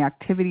so many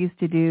activities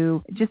to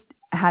do. Just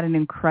had an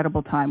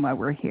incredible time while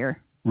we're here.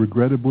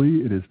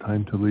 Regrettably, it is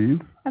time to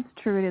leave. That's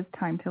true. It is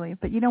time to leave.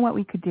 But you know what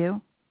we could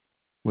do?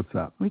 What's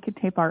that? We could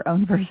tape our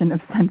own version of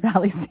Sun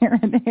Valley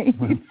Serenade.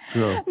 That's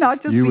true.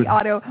 Not just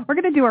audio. We're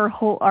going to do we're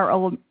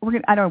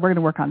going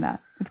to work on that.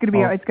 It's going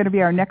to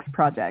be our next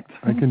project.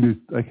 I can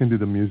do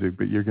the music,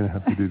 but you're going to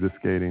have to do the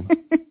skating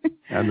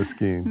and the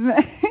skiing.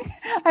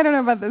 I don't know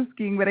about the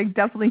skiing, but I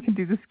definitely can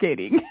do the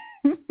skating.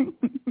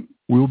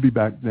 We'll be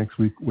back next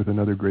week with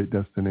another great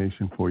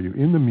destination for you.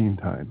 In the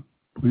meantime,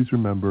 please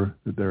remember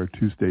that there are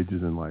 2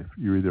 stages in life.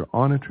 You're either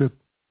on a trip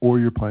or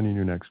you're planning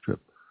your next trip.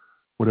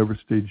 Whatever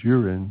stage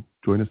you're in,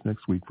 join us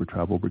next week for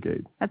Travel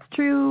Brigade. That's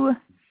true.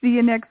 See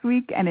you next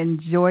week and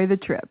enjoy the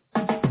trip.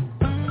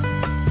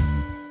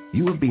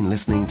 You have been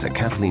listening to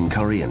Kathleen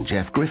Curry and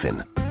Jeff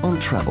Griffin on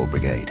Travel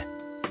Brigade.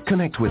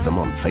 Connect with them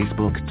on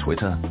Facebook,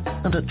 Twitter,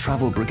 and at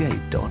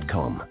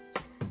travelbrigade.com.